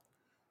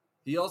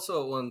 He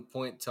also at one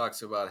point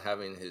talks about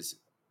having his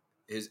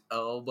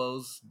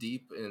elbows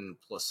deep in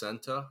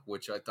placenta,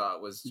 which I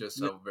thought was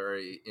just a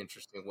very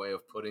interesting way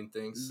of putting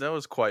things. That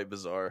was quite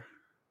bizarre.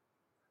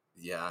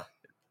 Yeah,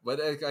 but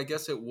I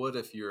guess it would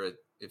if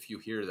you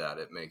hear that,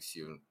 it makes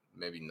you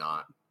maybe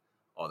not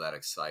all that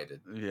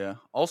excited. Yeah.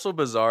 Also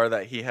bizarre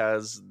that he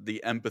has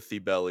the empathy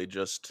belly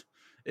just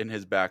in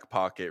his back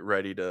pocket,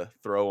 ready to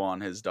throw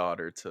on his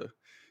daughter to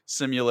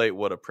simulate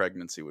what a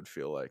pregnancy would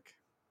feel like.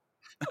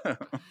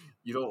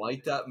 You don't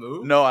like that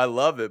move? No, I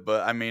love it,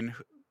 but I mean,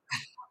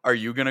 are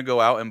you gonna go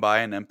out and buy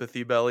an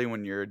empathy belly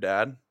when you're a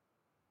dad?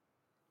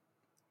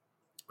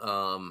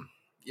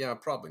 Yeah,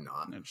 probably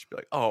not. And just be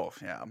like, oh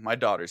yeah, my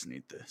daughters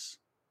need this.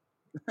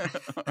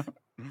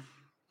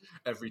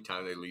 Every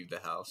time they leave the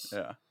house.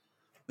 Yeah.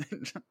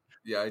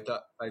 Yeah,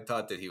 I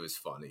thought that he was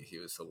funny. He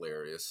was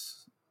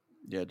hilarious.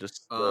 Yeah,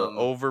 just the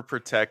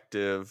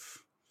overprotective,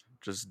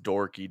 just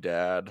dorky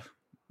dad.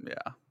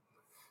 Yeah.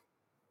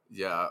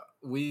 Yeah,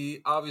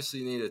 we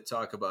obviously need to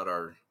talk about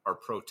our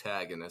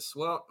protagonists.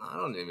 Well, I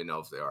don't even know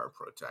if they are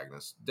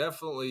protagonists.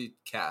 Definitely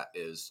Kat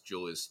is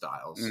Julia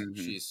Stiles. Mm-hmm.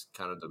 She's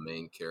kind of the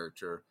main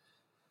character.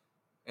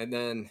 And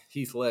then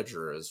Heath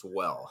Ledger as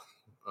well.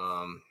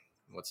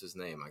 What's his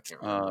name? I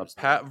can't remember his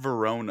Pat name.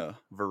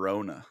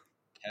 Verona.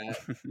 Pat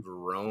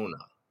Verona.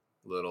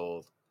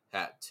 Little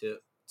hat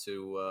tip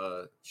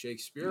to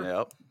Shakespeare.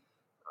 Yep.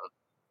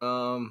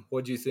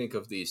 What do you think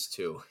of these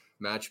two?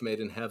 Match made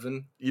in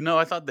heaven? You know,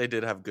 I thought they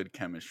did have good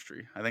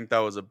chemistry. I think that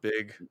was a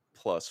big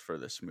plus for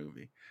this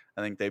movie.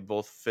 I think they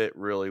both fit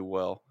really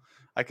well.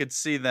 I could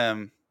see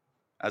them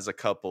as a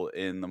couple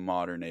in the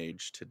modern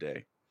age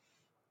today.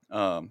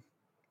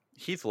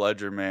 Heath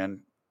Ledger,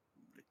 man,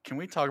 can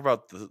we talk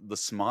about the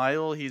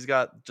smile? He's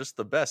got just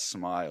the best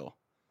smile.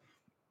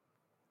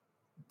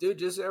 Dude,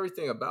 just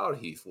everything about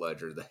Heath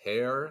Ledger. The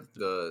hair,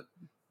 the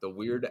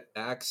weird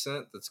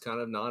accent that's kind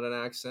of not an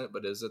accent,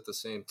 but is at the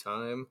same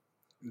time.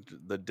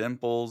 The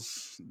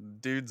dimples.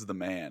 Dude's the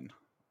man.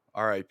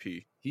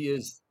 R.I.P. He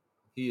is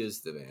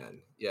the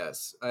man.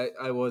 Yes.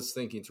 I was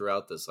thinking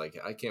throughout this, like,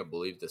 I can't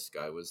believe this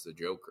guy was the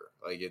Joker.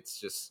 Like, it's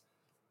just,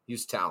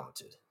 he's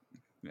talented.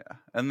 Yeah.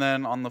 And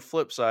then on the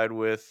flip side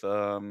with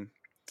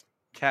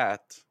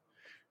Kat,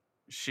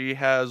 she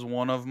has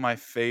one of my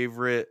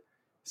favorite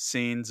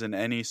scenes in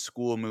any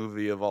school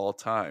movie of all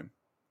time.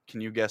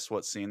 Can you guess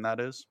what scene that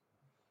is?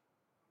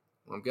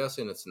 I'm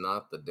guessing it's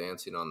not the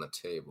dancing on the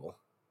table.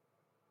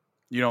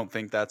 You don't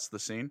think that's the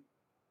scene?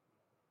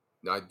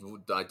 I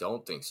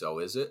don't think so,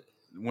 is it?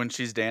 When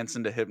she's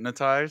dancing to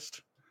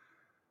Hypnotized?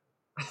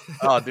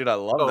 Oh, dude, I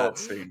love that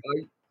scene.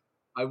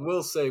 I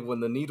will say when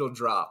the needle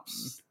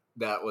drops,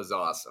 that was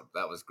awesome.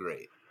 That was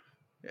great.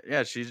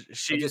 Yeah, she's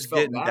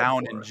getting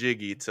down and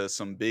jiggy to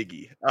some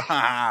Biggie.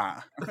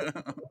 Wow,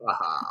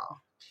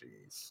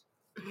 jeez.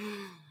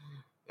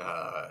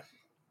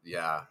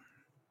 Yeah.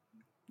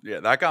 Yeah,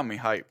 that got me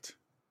hyped.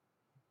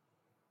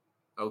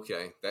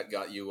 Okay, that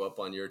got you up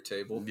on your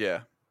table?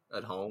 Yeah.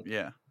 At home?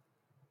 Yeah.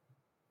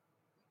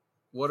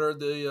 What are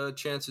the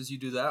chances you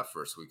do that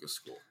first week of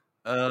school?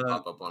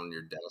 Pop up on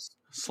your desk?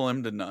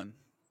 Slim to none.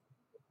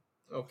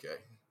 Okay.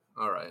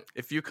 All right.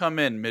 If you come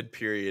in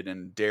mid-period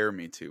and dare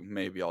me to,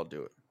 maybe I'll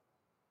do it.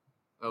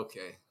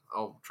 Okay.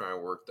 I'll try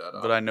and work that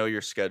out. But I know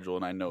your schedule,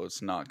 and I know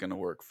it's not going to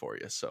work for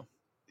you, so.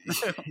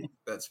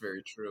 That's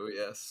very true,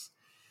 yes.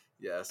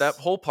 Yes. That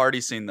whole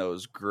party scene, though,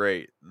 is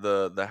great.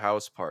 The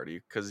house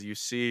party, because you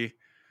see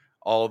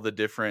all the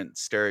different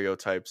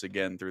stereotypes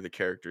again through the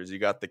characters. You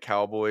got the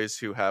cowboys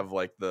who have,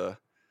 like, the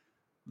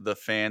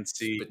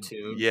fancy...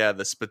 spittoon. Yeah,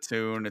 the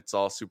spittoon. It's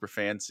all super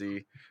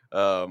fancy.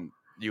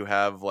 You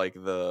have, like,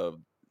 the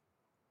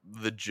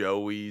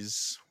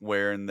Joeys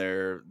wearing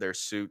their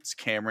suits.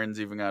 Cameron's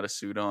even got a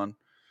suit on.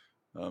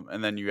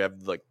 And then you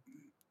have like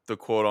the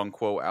quote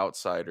unquote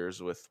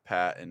outsiders with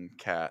Pat and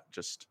Kat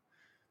just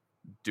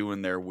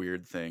doing their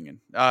weird thing. And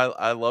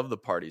I love the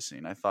party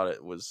scene. I thought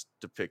it was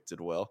depicted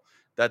well.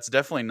 That's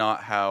definitely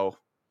not how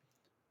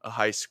a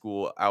high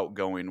school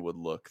outgoing would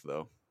look,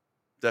 though.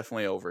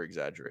 Definitely over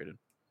exaggerated.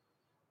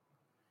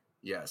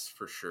 Yes,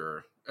 for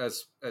sure.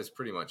 As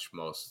pretty much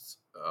most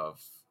of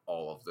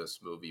all of this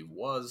movie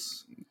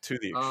was to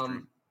the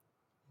extreme.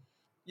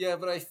 Yeah,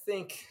 but I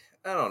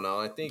don't know.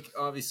 I think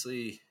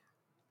obviously,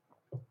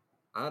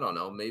 I don't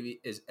know. Maybe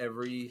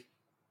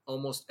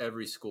almost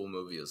every school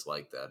movie is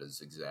like that,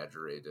 is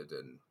exaggerated,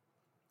 and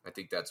I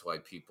think that's why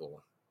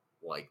people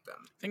like them.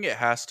 I think it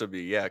has to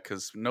be, yeah,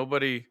 because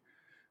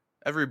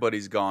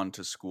everybody's gone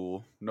to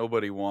school.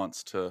 Nobody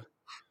wants to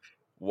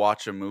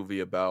watch a movie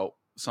about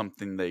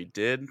something they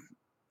did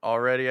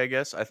already, I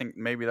guess. I think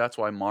maybe that's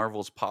why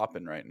Marvel's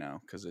popping right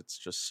now, because it's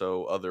just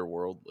so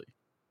otherworldly.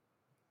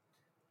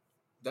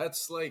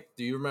 That's like,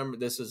 do you remember,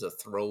 this is a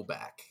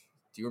throwback,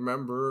 do you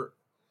remember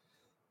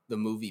the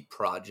movie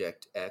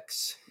Project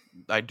X?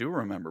 I do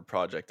remember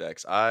Project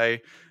X.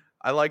 I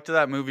liked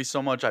that movie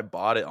so much I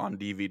bought it on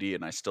DVD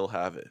and I still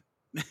have it.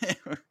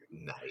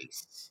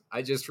 Nice.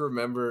 I just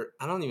remember,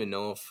 I don't even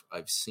know if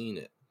I've seen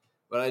it,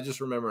 but I just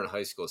remember in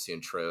high school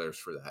seeing trailers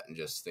for that and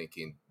just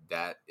thinking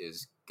that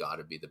is got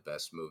to be the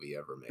best movie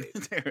ever made.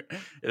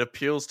 It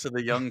appeals to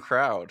the young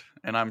crowd,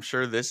 and I'm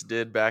sure this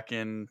did back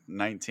in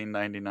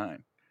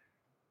 1999.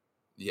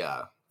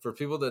 Yeah. For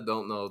people that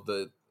don't know,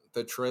 the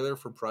trailer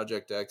for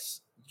Project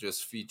X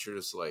just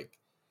features like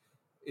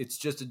it's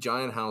just a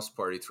giant house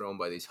party thrown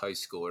by these high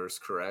schoolers,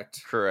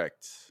 correct?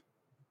 Correct.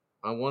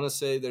 I want to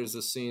say there's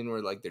a scene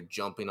where like they're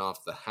jumping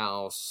off the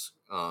house.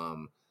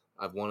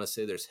 I want to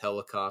say there's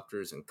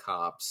helicopters and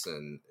cops,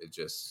 and it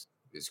just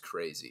is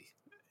crazy.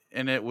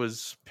 And it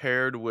was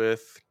paired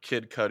with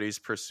Kid Cudi's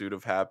Pursuit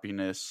of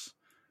Happiness,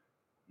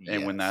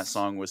 and when that Yes,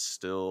 song was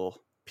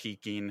still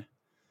peaking.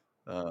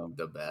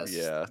 the best.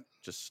 Yeah,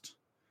 just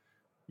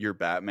your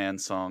Batman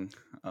song.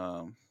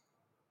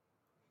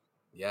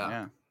 Yeah,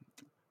 Yeah.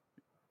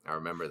 I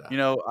remember that. You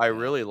know, I Yeah.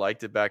 really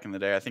liked it back in the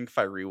day. I think if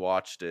I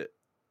rewatched it,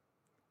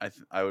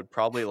 I would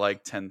probably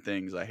like 10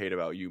 Things I Hate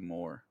About You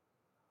more.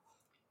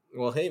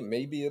 Well, hey,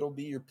 maybe it'll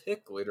be your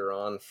pick later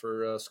on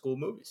for school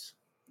movies.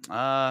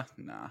 Nah.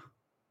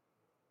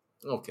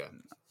 Okay.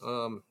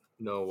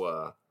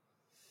 No,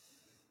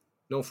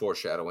 no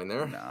foreshadowing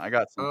there. Nah, I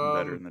got something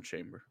better in Um, the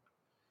chamber.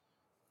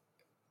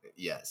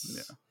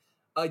 yes, Yeah.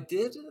 I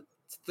did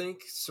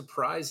think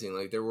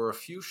surprisingly there were a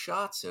few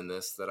shots in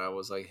this that I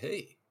was like,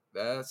 hey,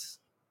 that's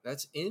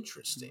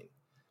interesting.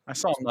 I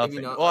saw Maybe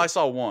nothing. not Well, I like,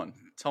 saw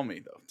one. Tell me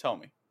though. Tell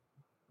me.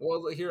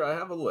 well, here I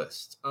have a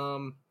list.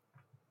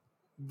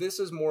 This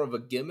is more of a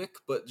gimmick,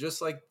 but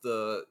just like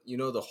the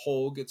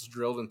hole gets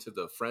drilled into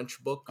the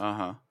French book,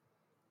 Uh-huh.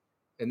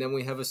 and then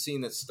we have a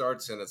scene that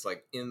starts and it's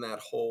like in that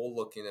hole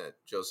looking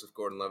at Joseph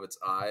Gordon-Levitt's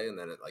eye, and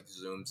then it like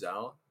zooms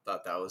out.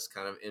 Thought that was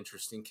kind of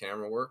interesting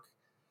camera work.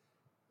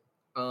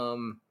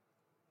 Um,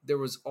 there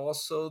was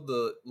also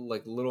the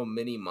like little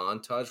mini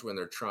montage when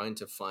they're trying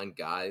to find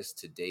guys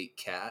to date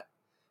Kat,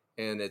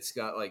 and it's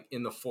got like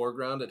in the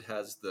foreground it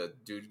has the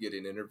dude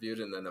getting interviewed,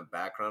 and then in the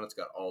background it's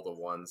got all the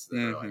ones that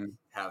are like Mm-hmm.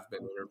 have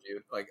been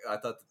interviewed. Like I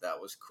thought that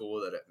was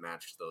cool that it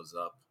matched those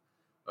up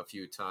a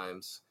few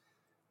times.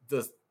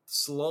 The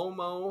slow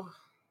mo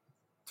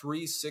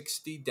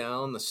 360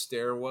 down the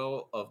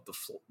stairwell of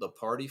the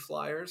party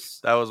flyers.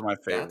 That was my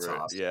That's favorite.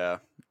 awesome. Yeah.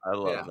 I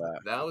love Yeah,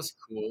 that. that was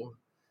cool.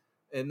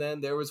 And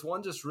then there was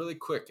one just really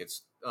quick.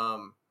 It's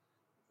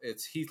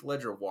Heath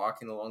Ledger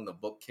walking along the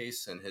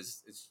bookcase, and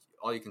it's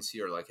all you can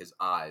see are like his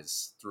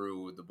eyes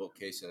through the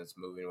bookcase, and it's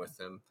moving with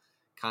him.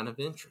 Kind of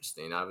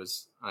interesting.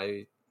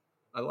 I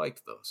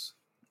liked those.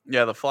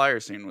 Yeah, the flyer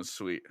scene was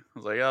sweet. I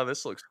was like, oh,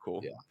 this looks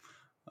cool. Yeah,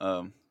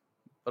 Um,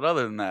 but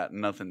other than that,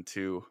 nothing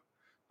too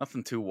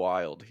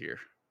wild here.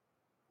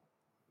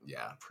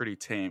 yeah, Pretty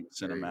tame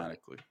very right.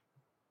 cinematically.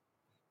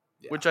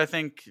 Yeah, Which I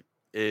think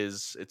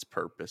is its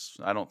purpose.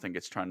 I don't think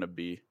it's trying to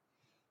be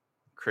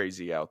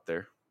crazy out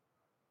there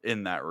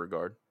in that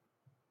regard.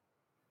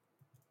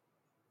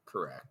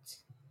 correct,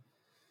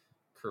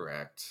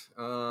 correct.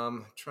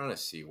 Trying to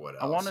see what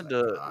I else wanted I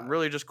to got.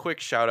 really just quick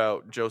shout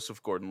out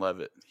Joseph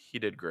Gordon-Levitt. He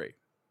did great.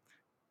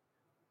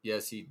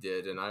 Yes, he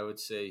did, and I would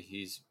say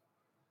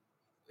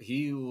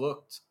he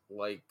looked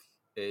like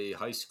a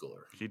high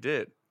schooler. He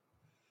did.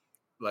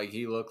 Like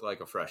he looked like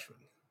a freshman.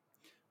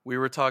 We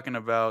were talking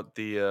about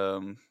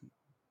the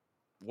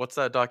what's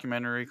that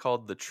documentary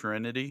called? The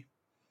Trinity,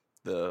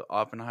 the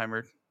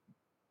Oppenheimer,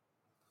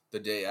 The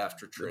day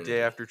after the day Trinity.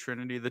 after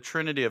Trinity. The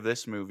Trinity of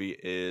this movie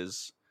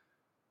is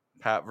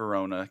Pat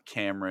Verona,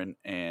 Cameron,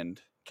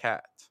 and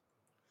Kat.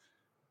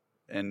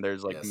 And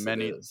Yes, it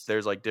is.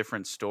 there's like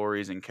different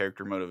stories and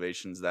character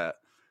motivations that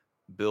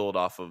build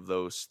off of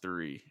those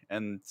three,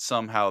 and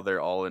somehow they're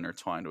all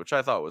intertwined, which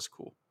I thought was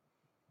cool.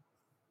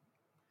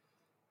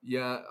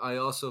 Yeah, I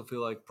also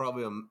feel like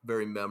probably a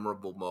very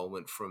memorable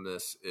moment from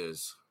this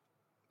is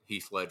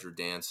Heath Ledger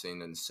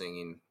dancing and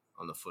singing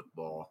on the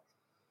football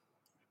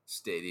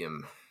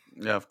stadium.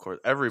 Yeah, of course,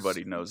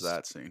 everybody knows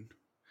that scene.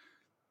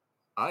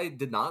 I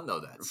did not know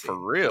that For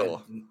scene.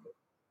 real.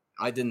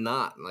 I did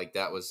not. Like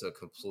that was a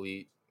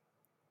complete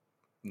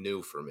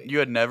new for me. You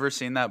had never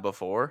seen that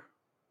before?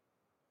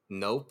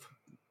 Nope.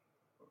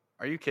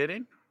 Are you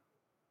kidding?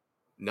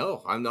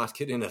 No, I'm not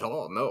kidding at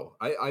all. No,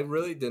 I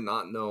really did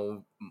not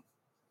know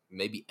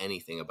maybe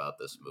anything about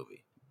this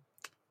movie.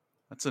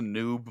 That's a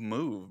noob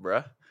move,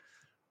 bruh.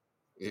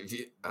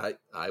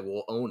 I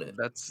will own it.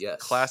 That's Yes.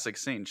 classic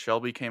scene.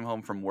 Shelby came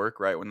home from work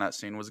right when that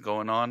scene was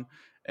going on,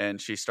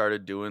 and she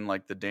started doing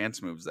like the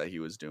dance moves that he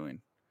was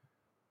doing.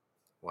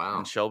 And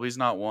Wow. Shelby's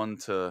not one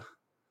to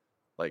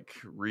like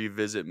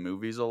revisit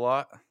movies a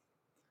lot,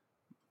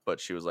 but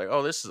she was like,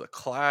 "Oh, this is a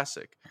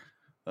classic,"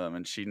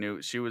 and she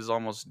knew she was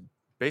almost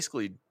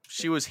basically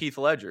she was Heath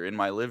Ledger in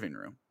my living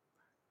room.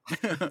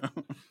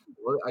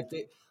 Well,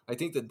 I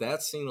think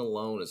that scene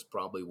alone is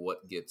probably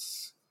what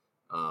gets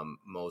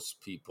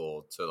most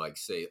people to like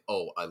say,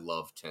 "Oh, I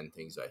love 10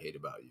 Things I Hate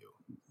About You."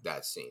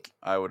 That scene.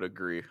 I would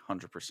agree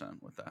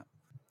 100% with that.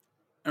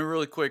 And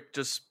really quick,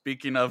 just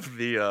speaking of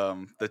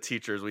the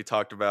teachers, we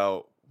talked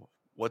about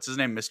what's his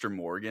name, Mr.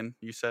 Morgan.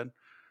 You said.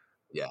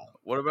 Yeah,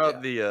 What yeah.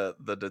 about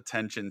the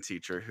detention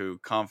teacher who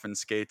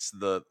confiscates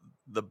the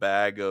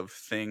bag of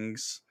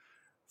things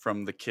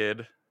from the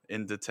kid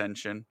in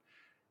detention?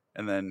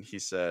 And then he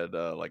said,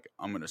 like,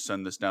 I'm gonna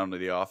send this down to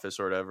the office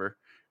or whatever.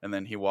 And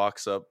then he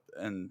walks up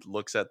and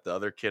looks at the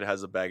other kid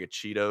has a bag of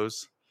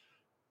Cheetos,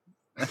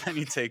 and then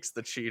he takes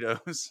the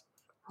Cheetos.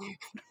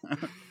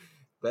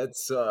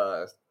 That's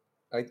I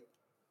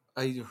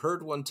I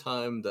heard one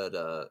time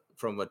that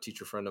from a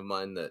teacher friend of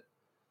mine that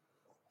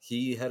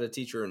he had a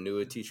teacher or knew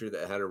a teacher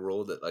that had a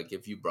rule that like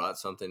if you brought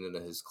something into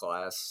his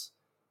class,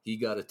 he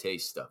got a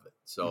taste of it.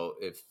 So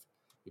if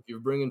you're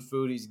bringing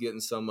food, he's getting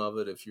some of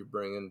it. If you're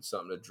bringing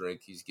something to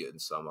drink, he's getting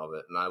some of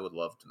it. And I would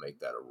love to make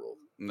that a rule.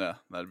 No,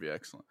 that'd be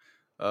excellent.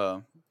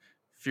 Uh,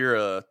 if you're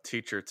a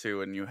teacher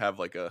too and you have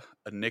like a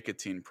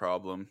nicotine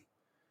problem,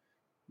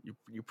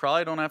 you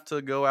probably don't have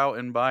to go out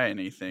and buy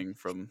anything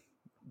from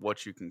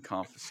what you can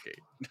confiscate.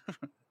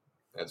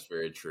 That's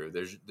very true.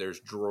 There's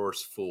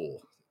drawers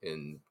full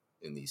in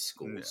these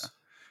Yeah. schools.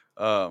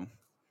 Um,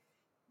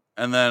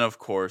 and then of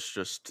course,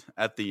 just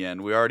at the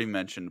end, we already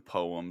mentioned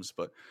poems,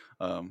 but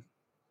um,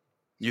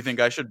 you think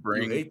I should You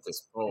bring hate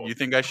this poem. you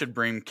think I should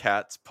bring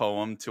Kat's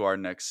poem to our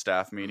next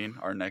staff meeting,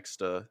 our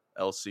next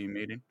LC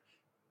meeting?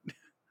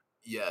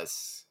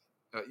 Yes,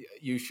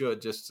 you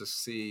should just to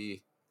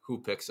see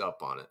who picks up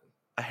on it.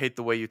 I hate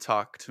the way you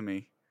talk to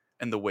me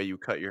and the way you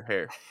cut your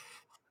hair.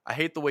 I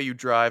hate the way you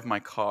drive my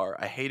car.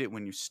 I hate it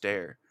when you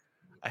stare.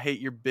 I hate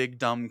your big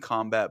dumb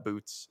combat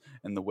boots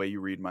and the way you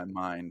read my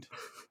mind.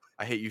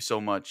 I hate you so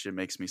much it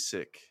makes me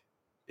sick.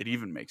 It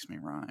even makes me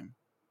rhyme.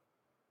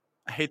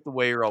 I hate the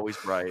way you're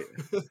always right.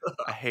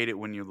 I hate it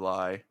when you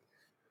lie.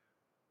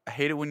 I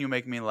hate it when you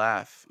make me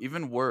laugh.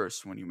 Even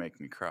worse when you make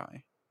me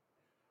cry.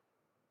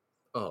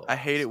 Oh, I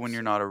hate it so when you're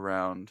sad. not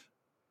around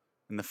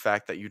and the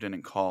fact that you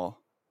didn't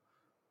call.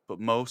 But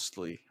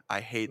mostly,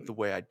 I hate the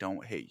way I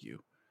don't hate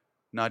you.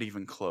 Not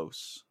even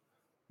close.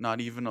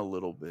 Not even a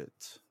little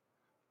bit.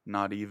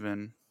 Not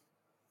even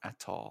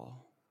at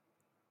all.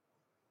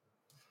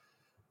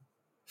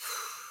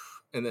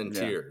 And then Yeah.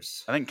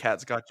 tears. I think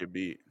Cat's got you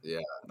beat. Yeah,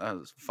 That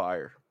was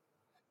fire.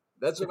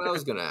 that's what I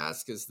was gonna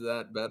ask. Is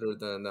that better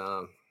than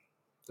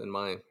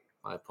my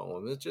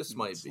poem? It just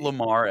might It's be.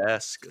 Lamar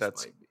esque. Just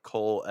That's might be.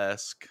 Cole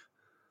esque.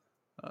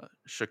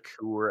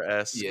 Shakur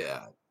esque.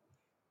 Yeah,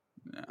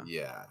 Yeah.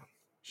 yeah,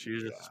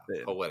 She's just yeah.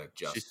 spitting. Poetic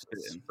She's justice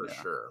spitting. for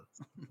Yeah. sure.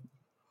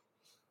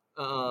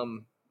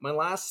 My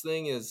last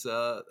thing is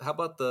how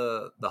about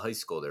the high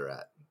school they're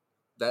at?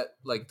 That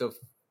like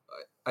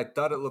I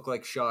thought it looked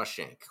like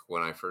Shawshank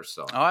when I first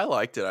saw it. Oh, I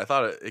liked it. I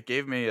thought it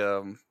gave me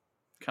kind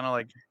of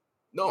like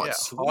No,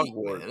 it's sweet,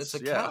 man. It's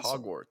Hogwarts. a Yeah, castle.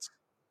 Hogwarts.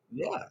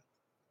 Yeah.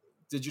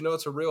 Did you know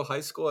it's a real high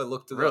school? I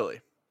looked it up.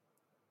 Really.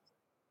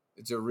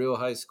 It's a real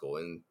high school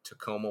in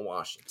Tacoma,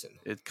 Washington.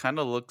 It kind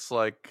of looks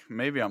like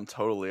maybe I'm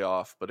totally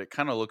off, but it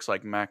kind of looks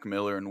like Mac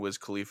Miller and Wiz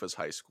Khalifa's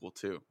high school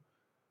too.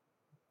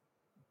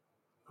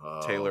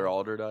 Taylor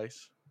Oh,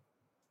 Alderdice.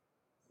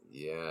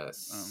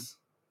 yes.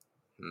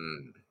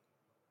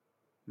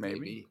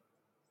 Maybe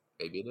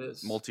Maybe it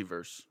is.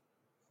 multiverse.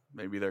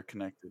 Maybe they're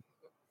connected.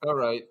 All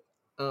right.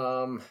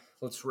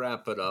 Let's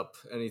wrap it up.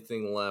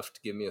 Anything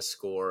left? Give me a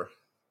score.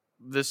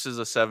 This is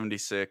a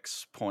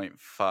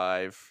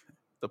 76.5.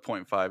 The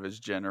 0.5 is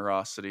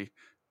generosity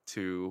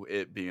to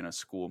it being a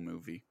school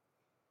movie.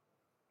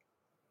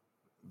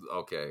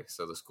 Okay,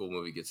 so the school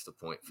movie gets the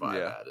 0.5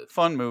 added.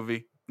 Fun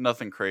movie,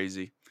 nothing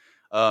crazy.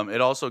 It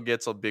also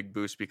gets a big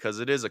boost because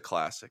it is a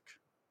classic,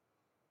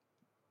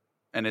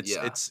 and it's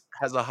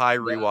has a high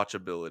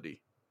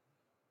rewatchability.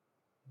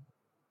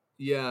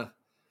 Yeah,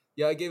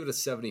 I gave it a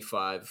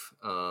 75.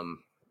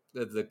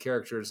 The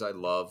characters I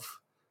love.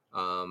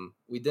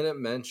 We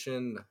didn't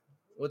mention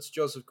what's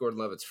Joseph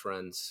Gordon-Levitt's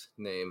friend's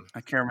name.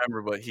 I can't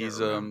remember, but he's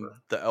the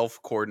elf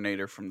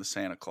coordinator from the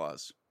Santa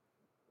Claus.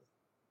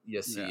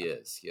 Yes, he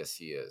is. Yes,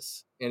 he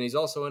is. And he's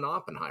also in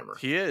Oppenheimer.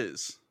 He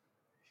is.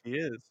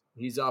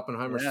 He's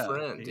Oppenheimer's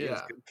friend. He yeah.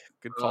 Is.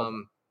 Good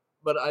call.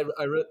 But I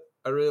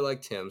really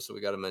liked him, so we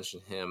got to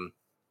mention him.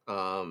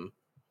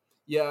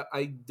 Yeah,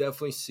 I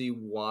definitely see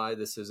why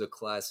this is a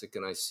classic,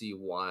 and I see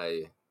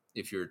why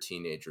if you're a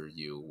teenager,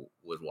 you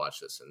would watch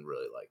this and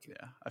really like it.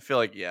 Yeah, I feel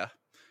like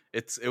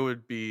it's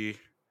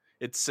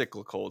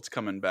cyclical. It's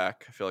coming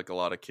back. I feel like a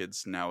lot of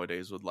kids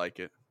nowadays would like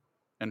it,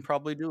 and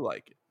probably do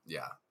like it.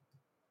 Yeah.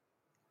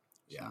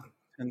 So,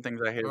 10 things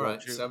I hate All about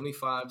right, you.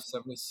 75,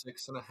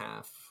 76 and a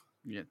half.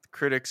 Yeah, the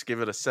critics give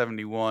it a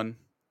 71.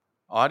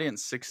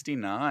 Audience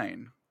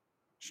 69,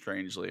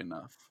 strangely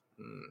enough.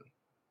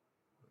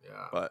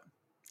 Yeah. But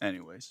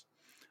anyways,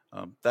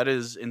 that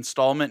is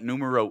installment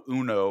numero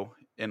uno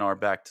in our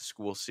back to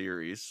school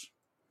series.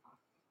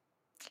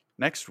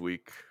 Next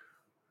week,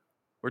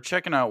 we're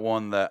checking out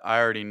one that I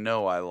already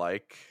know I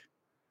like,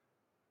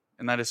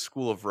 and that is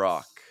School of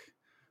Rock,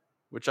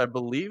 which I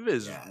believe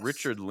is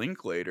Richard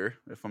Linklater,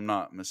 if I'm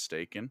not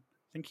mistaken.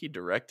 I think he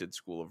directed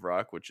School of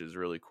Rock, which is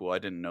really cool. I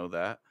didn't know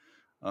that.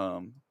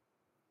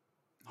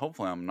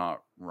 hopefully I'm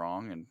not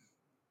wrong and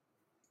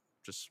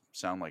just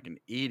sound like an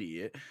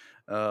idiot.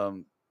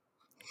 Um,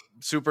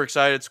 Super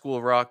excited. School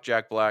of Rock.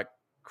 Jack Black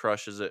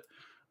crushes it.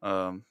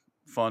 Fun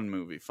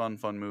movie. Fun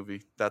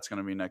movie. That's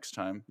gonna be next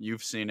time.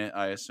 You've seen it,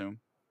 I assume.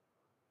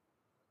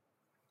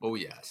 Oh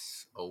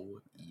yes. Oh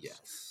Yes.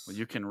 yes. Well,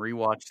 you can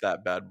rewatch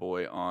that bad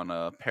boy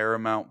on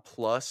Paramount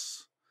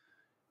Plus.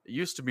 It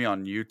used to be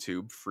on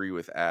YouTube, free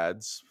with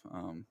ads.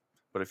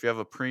 But if you have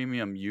a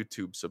premium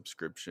YouTube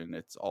subscription,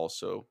 it's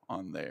also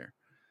on there.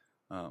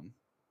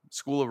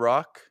 School of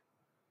Rock.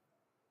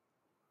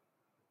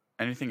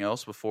 Anything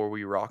else before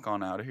we rock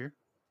on out of here?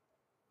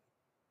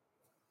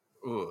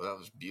 Oh, that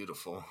was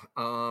beautiful.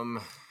 I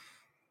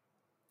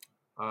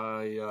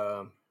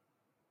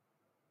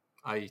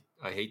I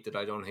hate that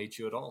I don't hate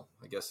you at all.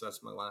 I guess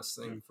that's my last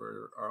thing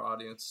for our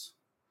audience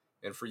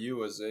and for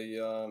you as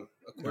a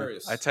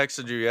Aquarius. I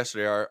texted you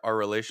yesterday. Our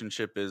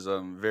relationship is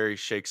very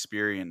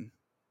Shakespearean.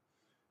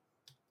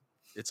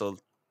 It's a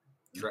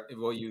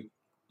well, you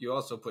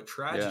also put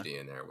tragedy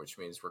in there, which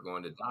means we're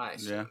going to die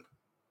soon. Yeah.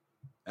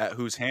 At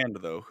whose hand,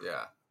 though?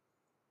 Yeah.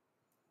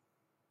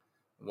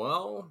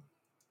 Well,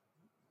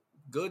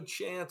 good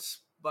chance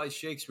by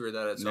Shakespeare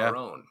that it's our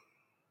own.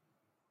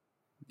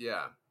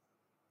 Yeah.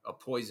 A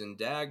poison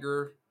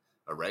dagger,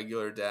 a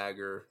regular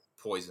dagger,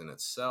 poison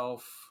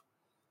itself.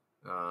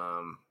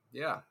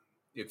 Yeah.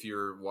 If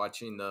you're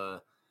watching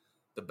the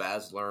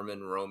Baz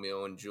Luhrmann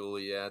Romeo and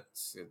Juliet,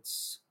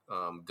 it's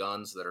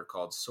guns that are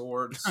called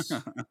swords.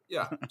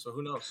 Yeah. So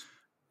who knows?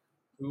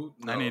 Who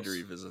knows? I need to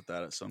revisit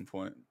that at some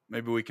point.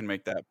 Maybe we can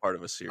make that part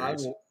of a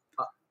series.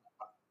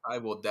 I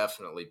will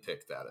definitely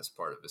pick that as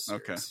part of a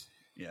series. Okay.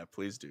 Yeah,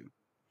 please do.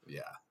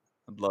 Yeah.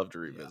 I'd love to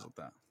revisit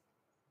that.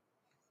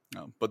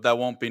 No, but that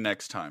won't be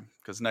next time,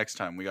 because next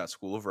time we got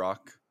School of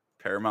Rock,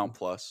 Paramount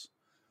Plus.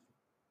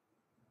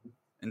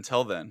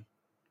 Until then,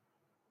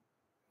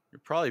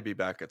 you'll probably be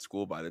back at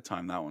school by the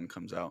time that one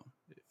comes out,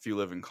 if you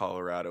live in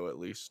Colorado at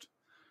least.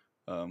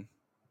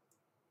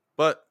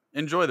 But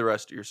enjoy the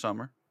rest of your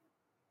summer.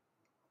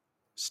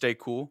 Stay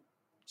cool.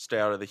 Stay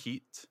out of the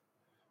heat.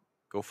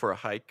 Go for a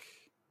hike.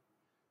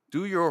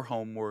 Do your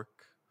homework.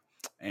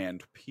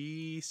 And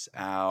peace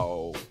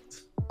out.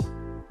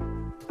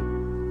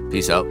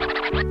 Peace out.